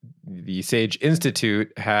 and the Sage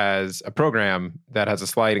Institute has a program that has a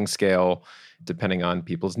sliding scale depending on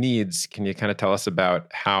people's needs. Can you kind of tell us about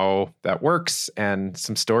how that works and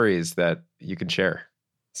some stories that you can share?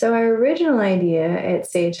 So our original idea at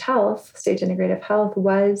Sage Health, Sage Integrative Health,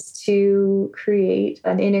 was to create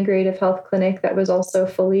an integrative health clinic that was also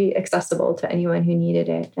fully accessible to anyone who needed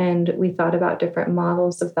it. And we thought about different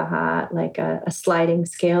models of that, like a sliding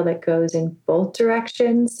scale that goes in both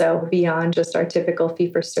directions. So beyond just our typical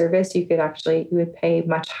fee-for-service, you would pay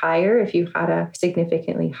much higher if you had a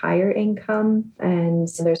significantly higher income. And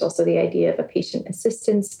there's also the idea of a patient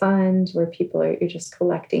assistance fund where you're just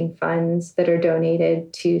collecting funds that are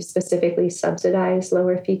donated to specifically subsidize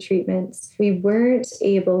lower fee treatments. We weren't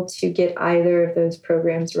able to get either of those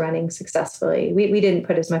programs running successfully. We didn't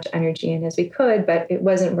put as much energy in as we could, but it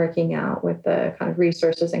wasn't working out with the kind of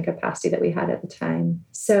resources and capacity that we had at the time.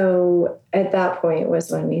 So at that point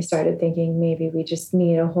was when we started thinking maybe we just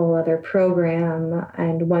need a whole other program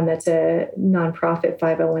and one that's a nonprofit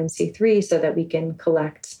 501c3 so that we can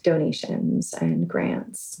collect donations and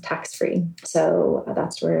grants tax-free. So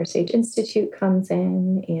that's where Sage Institute comes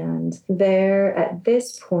in. And there, at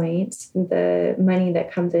this point, the money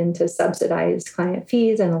that comes in to subsidize client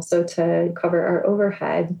fees and also to cover our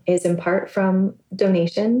overhead is in part from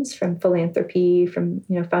donations, from philanthropy, from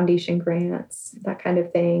foundation grants, that kind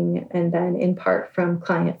of thing, and then in part from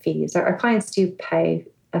client fees. Our clients do pay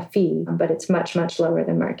a fee, but it's much, much lower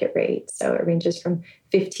than market rate. So it ranges from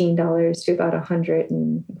 $15 to about $100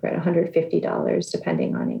 and $150,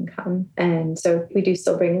 depending on income. And so we do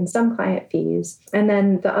still bring in some client fees. And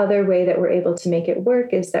then the other way that we're able to make it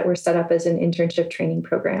work is that we're set up as an internship training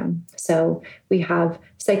program. So we have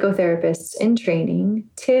psychotherapists in training.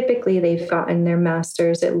 Typically, they've gotten their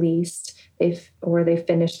master's at least. They've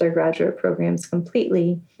finished their graduate programs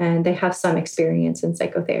completely, and they have some experience in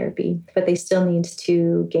psychotherapy, but they still need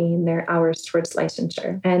to gain their hours towards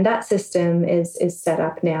licensure. And that system is set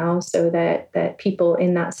up now so that people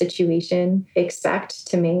in that situation expect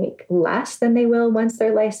to make less than they will once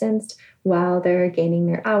they're licensed, while they're gaining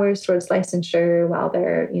their hours towards licensure, while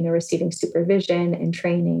they're, receiving supervision and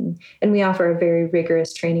training. And we offer a very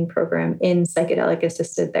rigorous training program in psychedelic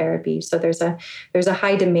assisted therapy. So there's a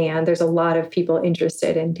high demand. There's a lot of people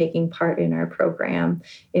interested in taking part in our program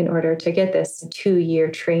in order to get this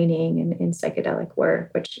 2-year training in psychedelic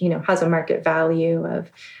work, which, has a market value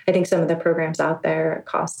of, I think some of the programs out there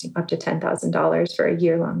cost up to $10,000 for a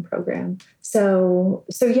year-long program. So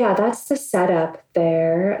yeah, that's the setup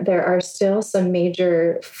there. There are still some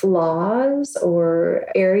major flaws or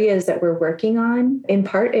areas that we're working on. In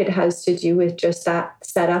part, it has to do with just that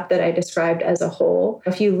setup that I described as a whole.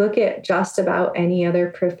 If you look at just about any other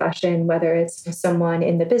profession, whether it's someone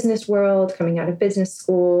in the business world coming out of business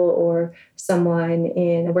school or someone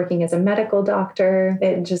in working as a medical doctor,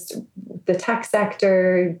 and just the tech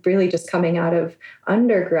sector, really just coming out of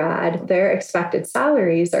undergrad, their expected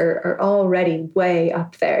salaries are already way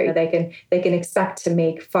up there. They can expect to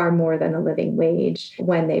make far more than a living wage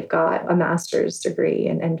when they've got a master's degree,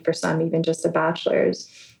 and for some even just a bachelor's.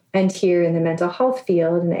 And here in the mental health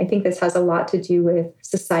field, and I think this has a lot to do with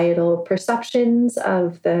societal perceptions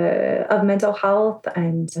of mental health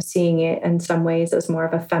and seeing it in some ways as more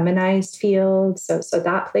of a feminized field. So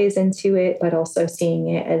that plays into it, but also seeing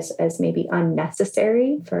it as maybe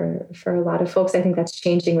unnecessary for a lot of folks. I think that's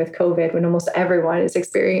changing with COVID when almost everyone is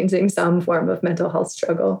experiencing some form of mental health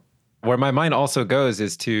struggle. Where my mind also goes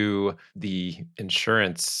is to the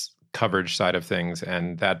insurance coverage side of things,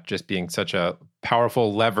 and that just being such a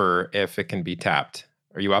powerful lever if it can be tapped.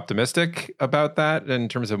 Are you optimistic about that in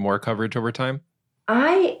terms of more coverage over time?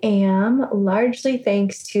 I am, largely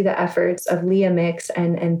thanks to the efforts of Leah Mix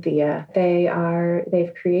and Anthea.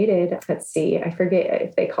 They've created, I forget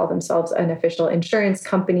if they call themselves an official insurance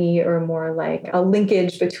company or more like a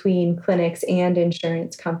linkage between clinics and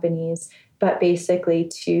insurance companies, but basically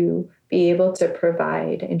to be able to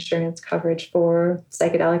provide insurance coverage for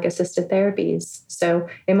psychedelic assisted therapies. So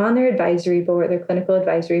I'm on their advisory board, their clinical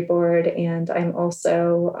advisory board, and I'm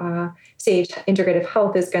also, Sage Integrative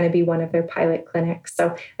Health is going to be one of their pilot clinics.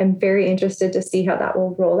 So I'm very interested to see how that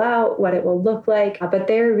will roll out, what it will look like. But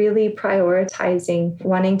they're really prioritizing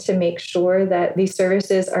wanting to make sure that these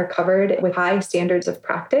services are covered with high standards of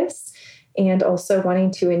practice, and also wanting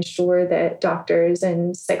to ensure that doctors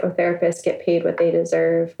and psychotherapists get paid what they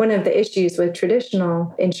deserve. One of the issues with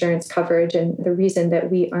traditional insurance coverage, and the reason that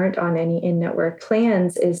we aren't on any in-network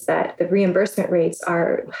plans, is that the reimbursement rates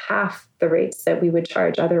are half the rates that we would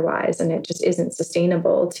charge otherwise, and it just isn't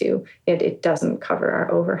sustainable it doesn't cover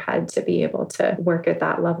our overhead to be able to work at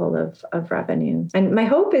that level of revenue. And my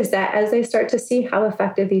hope is that as they start to see how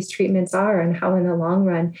effective these treatments are and how in the long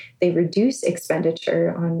run they reduce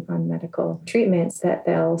expenditure on medical treatments, that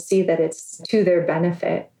they'll see that it's to their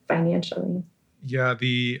benefit financially. Yeah,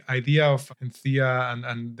 the idea of Anthea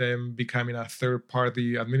and them becoming a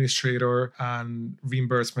third-party administrator and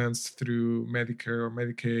reimbursements through Medicare or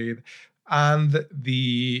Medicaid, and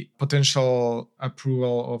the potential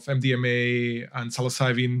approval of MDMA and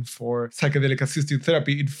psilocybin for psychedelic-assisted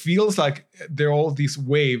therapy, it feels like there are all these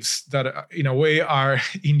waves that, in a way, are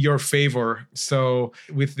in your favor. So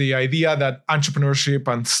with the idea that entrepreneurship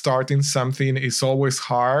and starting something is always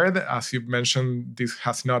hard, as you've mentioned, this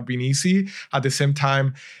has not been easy. At the same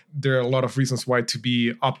time, there are a lot of reasons why to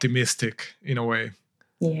be optimistic in a way.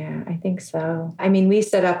 Yeah, I think so. I mean, we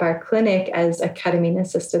set up our clinic as a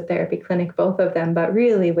ketamine-assisted therapy clinic, both of them, but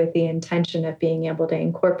really with the intention of being able to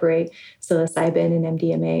incorporate psilocybin and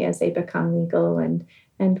MDMA as they become legal.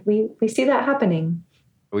 And we see that happening.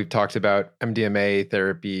 We've talked about MDMA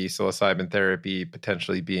therapy, psilocybin therapy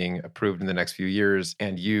potentially being approved in the next few years,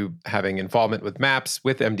 and you having involvement with MAPS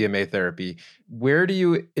with MDMA therapy. Where do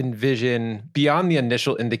you envision, beyond the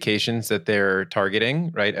initial indications that they're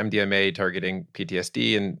targeting, right? MDMA targeting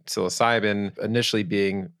PTSD and psilocybin initially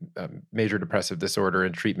being major depressive disorder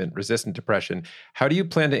and treatment-resistant depression. How do you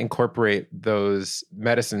plan to incorporate those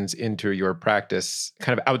medicines into your practice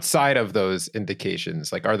kind of outside of those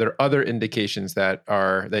indications? Like, are there other indications that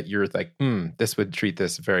you're like, this would treat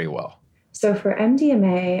this very well? So for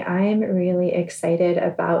MDMA, I'm really excited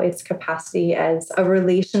about its capacity as a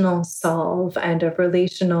relational solve and a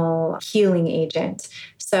relational healing agent.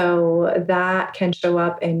 So that can show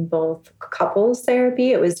up in both couples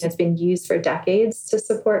therapy. It's been used for decades to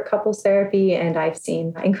support couples therapy, and I've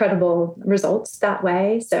seen incredible results that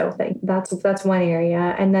way. So that's one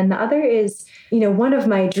area. And then the other is, one of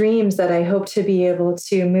my dreams that I hope to be able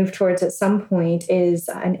to move towards at some point is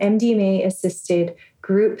an MDMA-assisted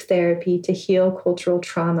group therapy to heal cultural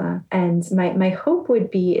trauma. And my hope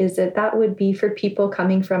would be is that would be for people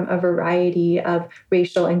coming from a variety of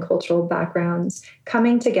racial and cultural backgrounds,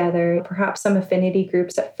 coming together, perhaps some affinity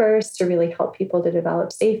groups at first to really help people to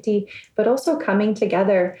develop safety, but also coming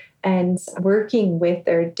together and working with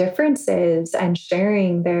their differences and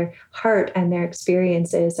sharing their heart and their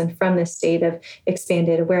experiences. And from this state of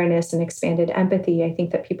expanded awareness and expanded empathy, I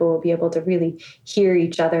think that people will be able to really hear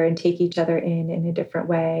each other and take each other in a different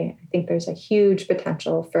way. I think there's a huge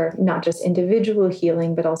potential for not just individual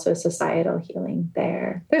healing, but also societal healing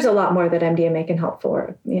there. There's a lot more that MDMA can help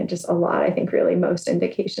for, just a lot. I think really most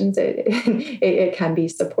indications it can be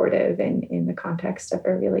supportive in the context of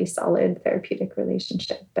a really solid therapeutic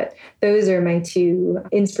relationship. But those are my two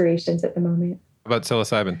inspirations at the moment. How about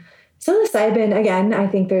psilocybin? Psilocybin, again, I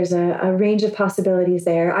think there's a range of possibilities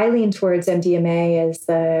there. I lean towards MDMA as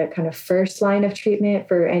the kind of first line of treatment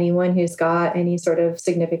for anyone who's got any sort of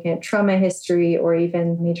significant trauma history or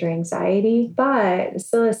even major anxiety. But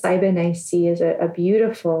psilocybin I see as a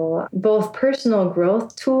beautiful, both personal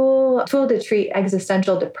growth tool to treat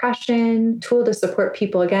existential depression, tool to support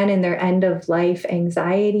people, again, in their end of life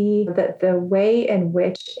anxiety. That the way in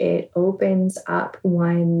which it opens up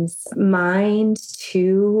one's mind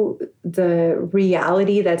to the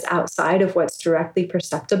reality that's outside of what's directly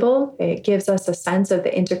perceptible. It gives us a sense of the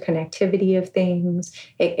interconnectivity of things.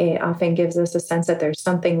 It often gives us a sense that there's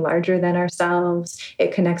something larger than ourselves.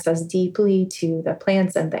 It connects us deeply to the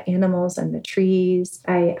plants and the animals and the trees.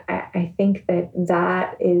 I think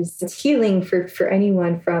that is healing for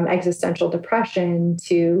anyone from existential depression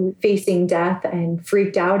to facing death and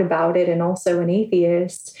freaked out about it, and also an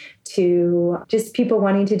atheist, to just people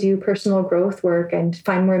wanting to do personal growth work and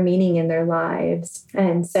find more meaning in their lives.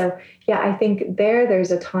 And so, I think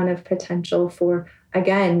there's a ton of potential for,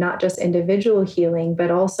 again, not just individual healing, but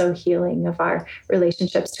also healing of our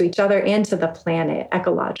relationships to each other and to the planet,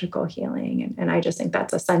 ecological healing. And I just think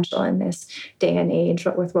that's essential in this day and age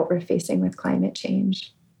with what we're facing with climate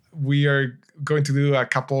change. We are going to do a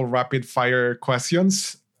couple rapid fire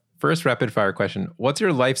questions. First rapid fire question. What's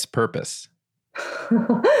your life's purpose?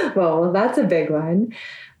 Well, that's a big one.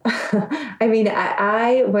 I mean,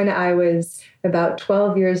 I when I was about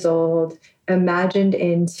 12 years old, imagined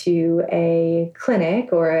into a clinic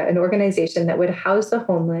or an organization that would house the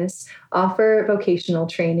homeless, offer vocational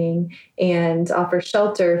training, and offer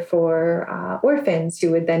shelter for orphans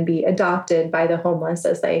who would then be adopted by the homeless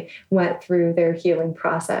as they went through their healing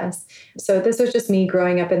process. So this was just me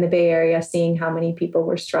growing up in the Bay Area, seeing how many people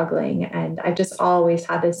were struggling. And I just always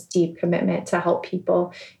had this deep commitment to help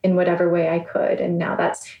people in whatever way I could. And now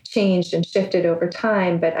that's changed and shifted over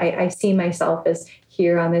time. But I see myself as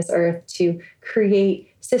here on this earth to create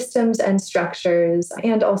systems and structures,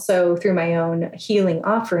 and also through my own healing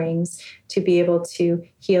offerings, to be able to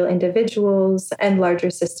heal individuals and larger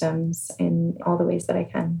systems in all the ways that I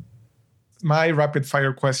can. My rapid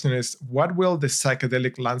fire question is, what will the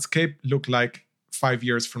psychedelic landscape look like 5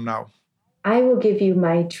 years from now? I will give you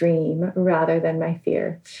my dream rather than my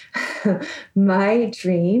fear. My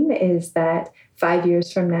dream is that 5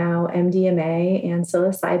 years from now, MDMA and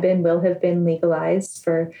psilocybin will have been legalized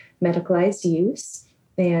for medicalized use,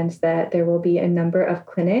 and that there will be a number of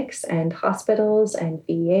clinics and hospitals and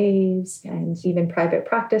VAs and even private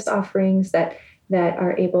practice offerings that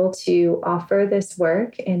are able to offer this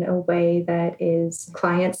work in a way that is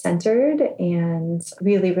client-centered and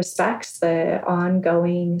really respects the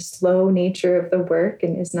ongoing slow nature of the work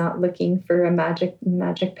and is not looking for a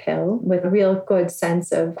magic pill, with a real good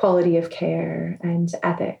sense of quality of care and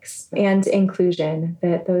ethics and inclusion,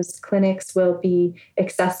 that those clinics will be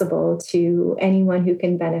accessible to anyone who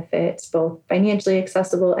can benefit, both financially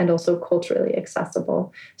accessible and also culturally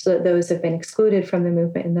accessible, so that those who have been excluded from the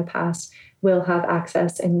movement in the past will have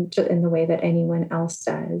access in the way that anyone else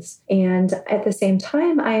does. And at the same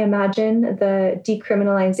time, I imagine the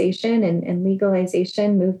decriminalization and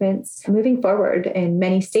legalization movements moving forward in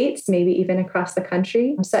many states, maybe even across the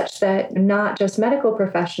country, such that not just medical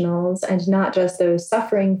professionals and not just those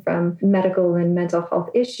suffering from medical and mental health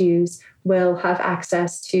issues will have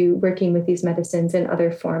access to working with these medicines in other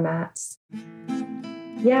formats.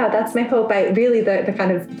 Yeah, that's my hope. The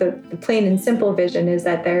kind of the plain and simple vision is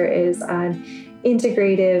that there is an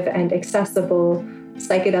integrative and accessible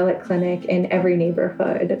psychedelic clinic in every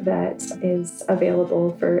neighborhood that is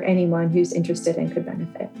available for anyone who's interested and could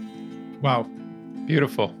benefit. Wow.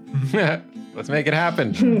 Beautiful. Let's make it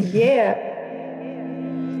happen. Yeah.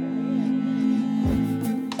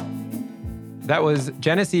 That was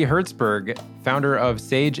Genesee Hertzberg, founder of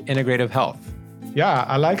Sage Integrative Health. Yeah,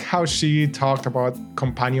 I like how she talked about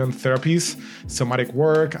companion therapies, somatic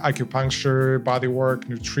work, acupuncture, body work,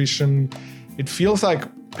 nutrition. It feels like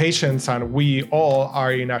patients and we all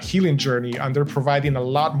are in a healing journey, and they're providing a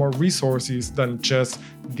lot more resources than just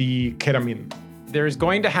the ketamine. There's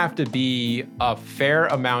going to have to be a fair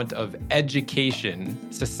amount of education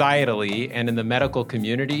societally and in the medical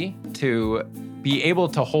community to be able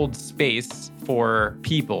to hold space for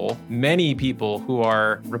people, many people who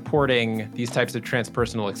are reporting these types of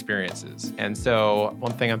transpersonal experiences. And so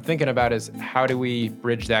one thing I'm thinking about is, how do we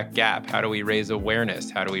bridge that gap? How do we raise awareness?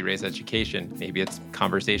 How do we raise education? Maybe it's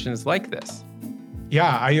conversations like this.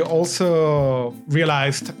 Yeah, I also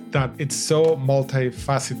realized that it's so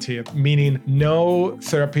multifaceted, meaning no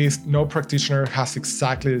therapist, no practitioner has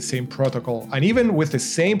exactly the same protocol. And even with the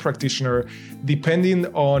same practitioner, depending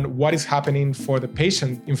on what is happening for the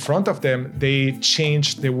patient in front of them, they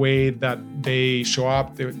change the way that they show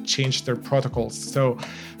up, they change their protocols. So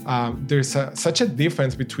there's such a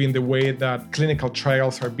difference between the way that clinical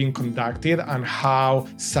trials are being conducted and how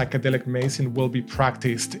psychedelic medicine will be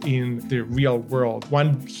practiced in the real world.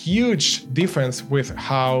 One huge difference with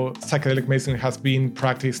how psychedelic medicine has been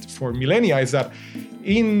practiced for millennia is that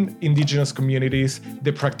in indigenous communities,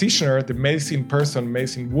 the practitioner, the medicine person,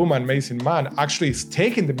 medicine woman, medicine man, actually is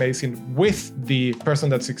taking the medicine with the person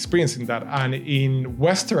that's experiencing that. And in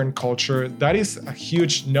Western culture, that is a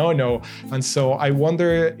huge no-no. And so I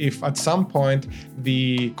wonder if at some point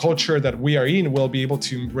the culture that we are in will be able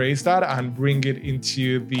to embrace that and bring it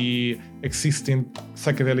into the existing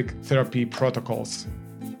psychedelic therapy protocols.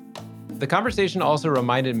 The conversation also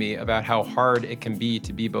reminded me about how hard it can be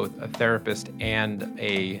to be both a therapist and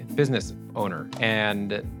a business owner.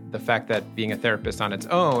 And the fact that being a therapist on its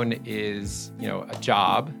own is, a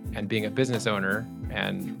job, and being a business owner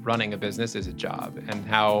and running a business is a job. And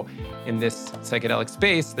how in this psychedelic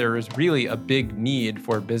space, there is really a big need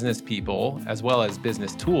for business people, as well as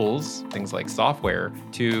business tools, things like software,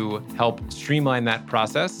 to help streamline that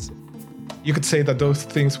process. You could say that those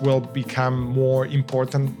things will become more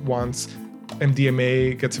important once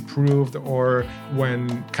MDMA gets approved or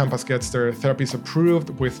when Compass gets their therapies approved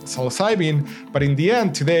with psilocybin. But in the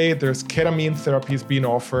end, today, there's ketamine therapies being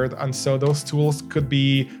offered. And so those tools could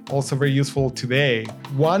be also very useful today.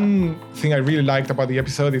 One thing I really liked about the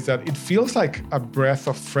episode is that it feels like a breath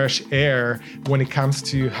of fresh air when it comes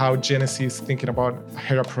to how Genesis is thinking about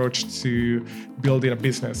her approach to building a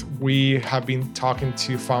business. We have been talking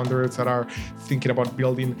to founders that are thinking about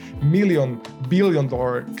building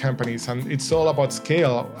billion-dollar companies, and it's all about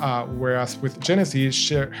scale. Whereas with Genesis,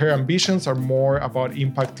 her ambitions are more about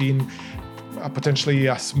impacting potentially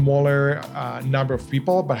a smaller number of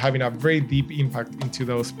people, but having a very deep impact into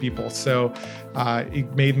those people. So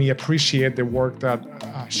it made me appreciate the work that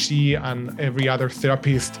she and every other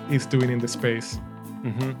therapist is doing in the space.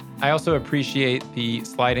 Mm-hmm. I also appreciate the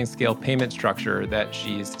sliding scale payment structure that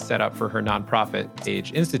she's set up for her nonprofit,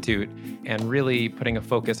 Sage Institute, and really putting a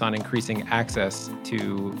focus on increasing access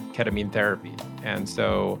to ketamine therapy. And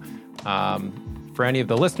so for any of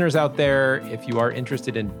the listeners out there, if you are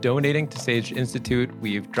interested in donating to Sage Institute,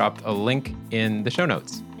 we've dropped a link in the show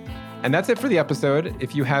notes. And that's it for the episode.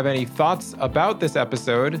 If you have any thoughts about this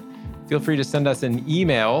episode, feel free to send us an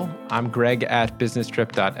email. I'm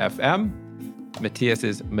greg@businesstrip.fm. Matthias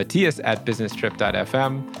is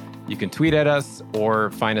matthias@businesstrip.fm. You can tweet at us or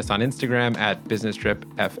find us on Instagram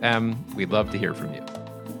 @businesstripfm. We'd love to hear from you.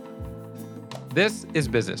 This is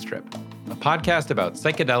Business Trip, a podcast about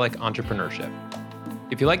psychedelic entrepreneurship.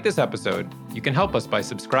 If you like this episode, you can help us by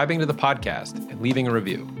subscribing to the podcast and leaving a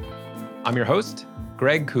review. I'm your host,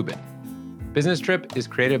 Greg Kubin. Business Trip is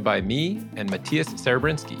created by me and Matthias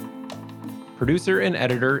Serebrinsky. Producer and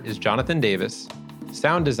editor is Jonathan Davis.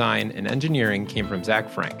 Sound design and engineering came from Zach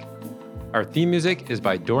Frank. Our theme music is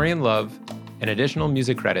by Dorian Love, and additional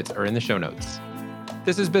music credits are in the show notes.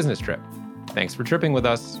 This is Business Trip. Thanks for tripping with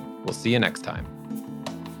us. We'll see you next time.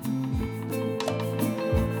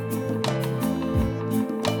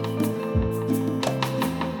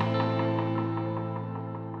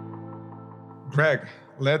 Greg,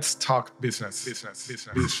 let's talk business.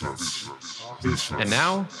 And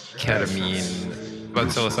now, ketamine. About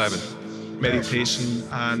psilocybin. Meditation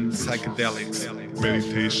and psychedelics.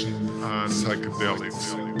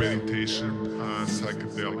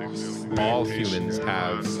 All humans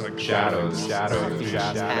have shadows.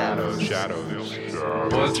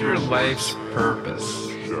 What's your life's purpose?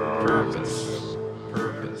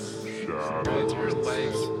 What's your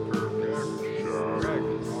life's purpose?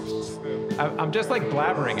 I'm just like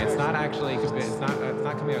blabbering. It's not actually. It's not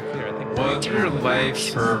coming out clear. I think. What's your life's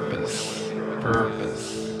purpose?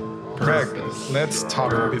 Greg, let's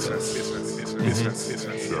talk business. business.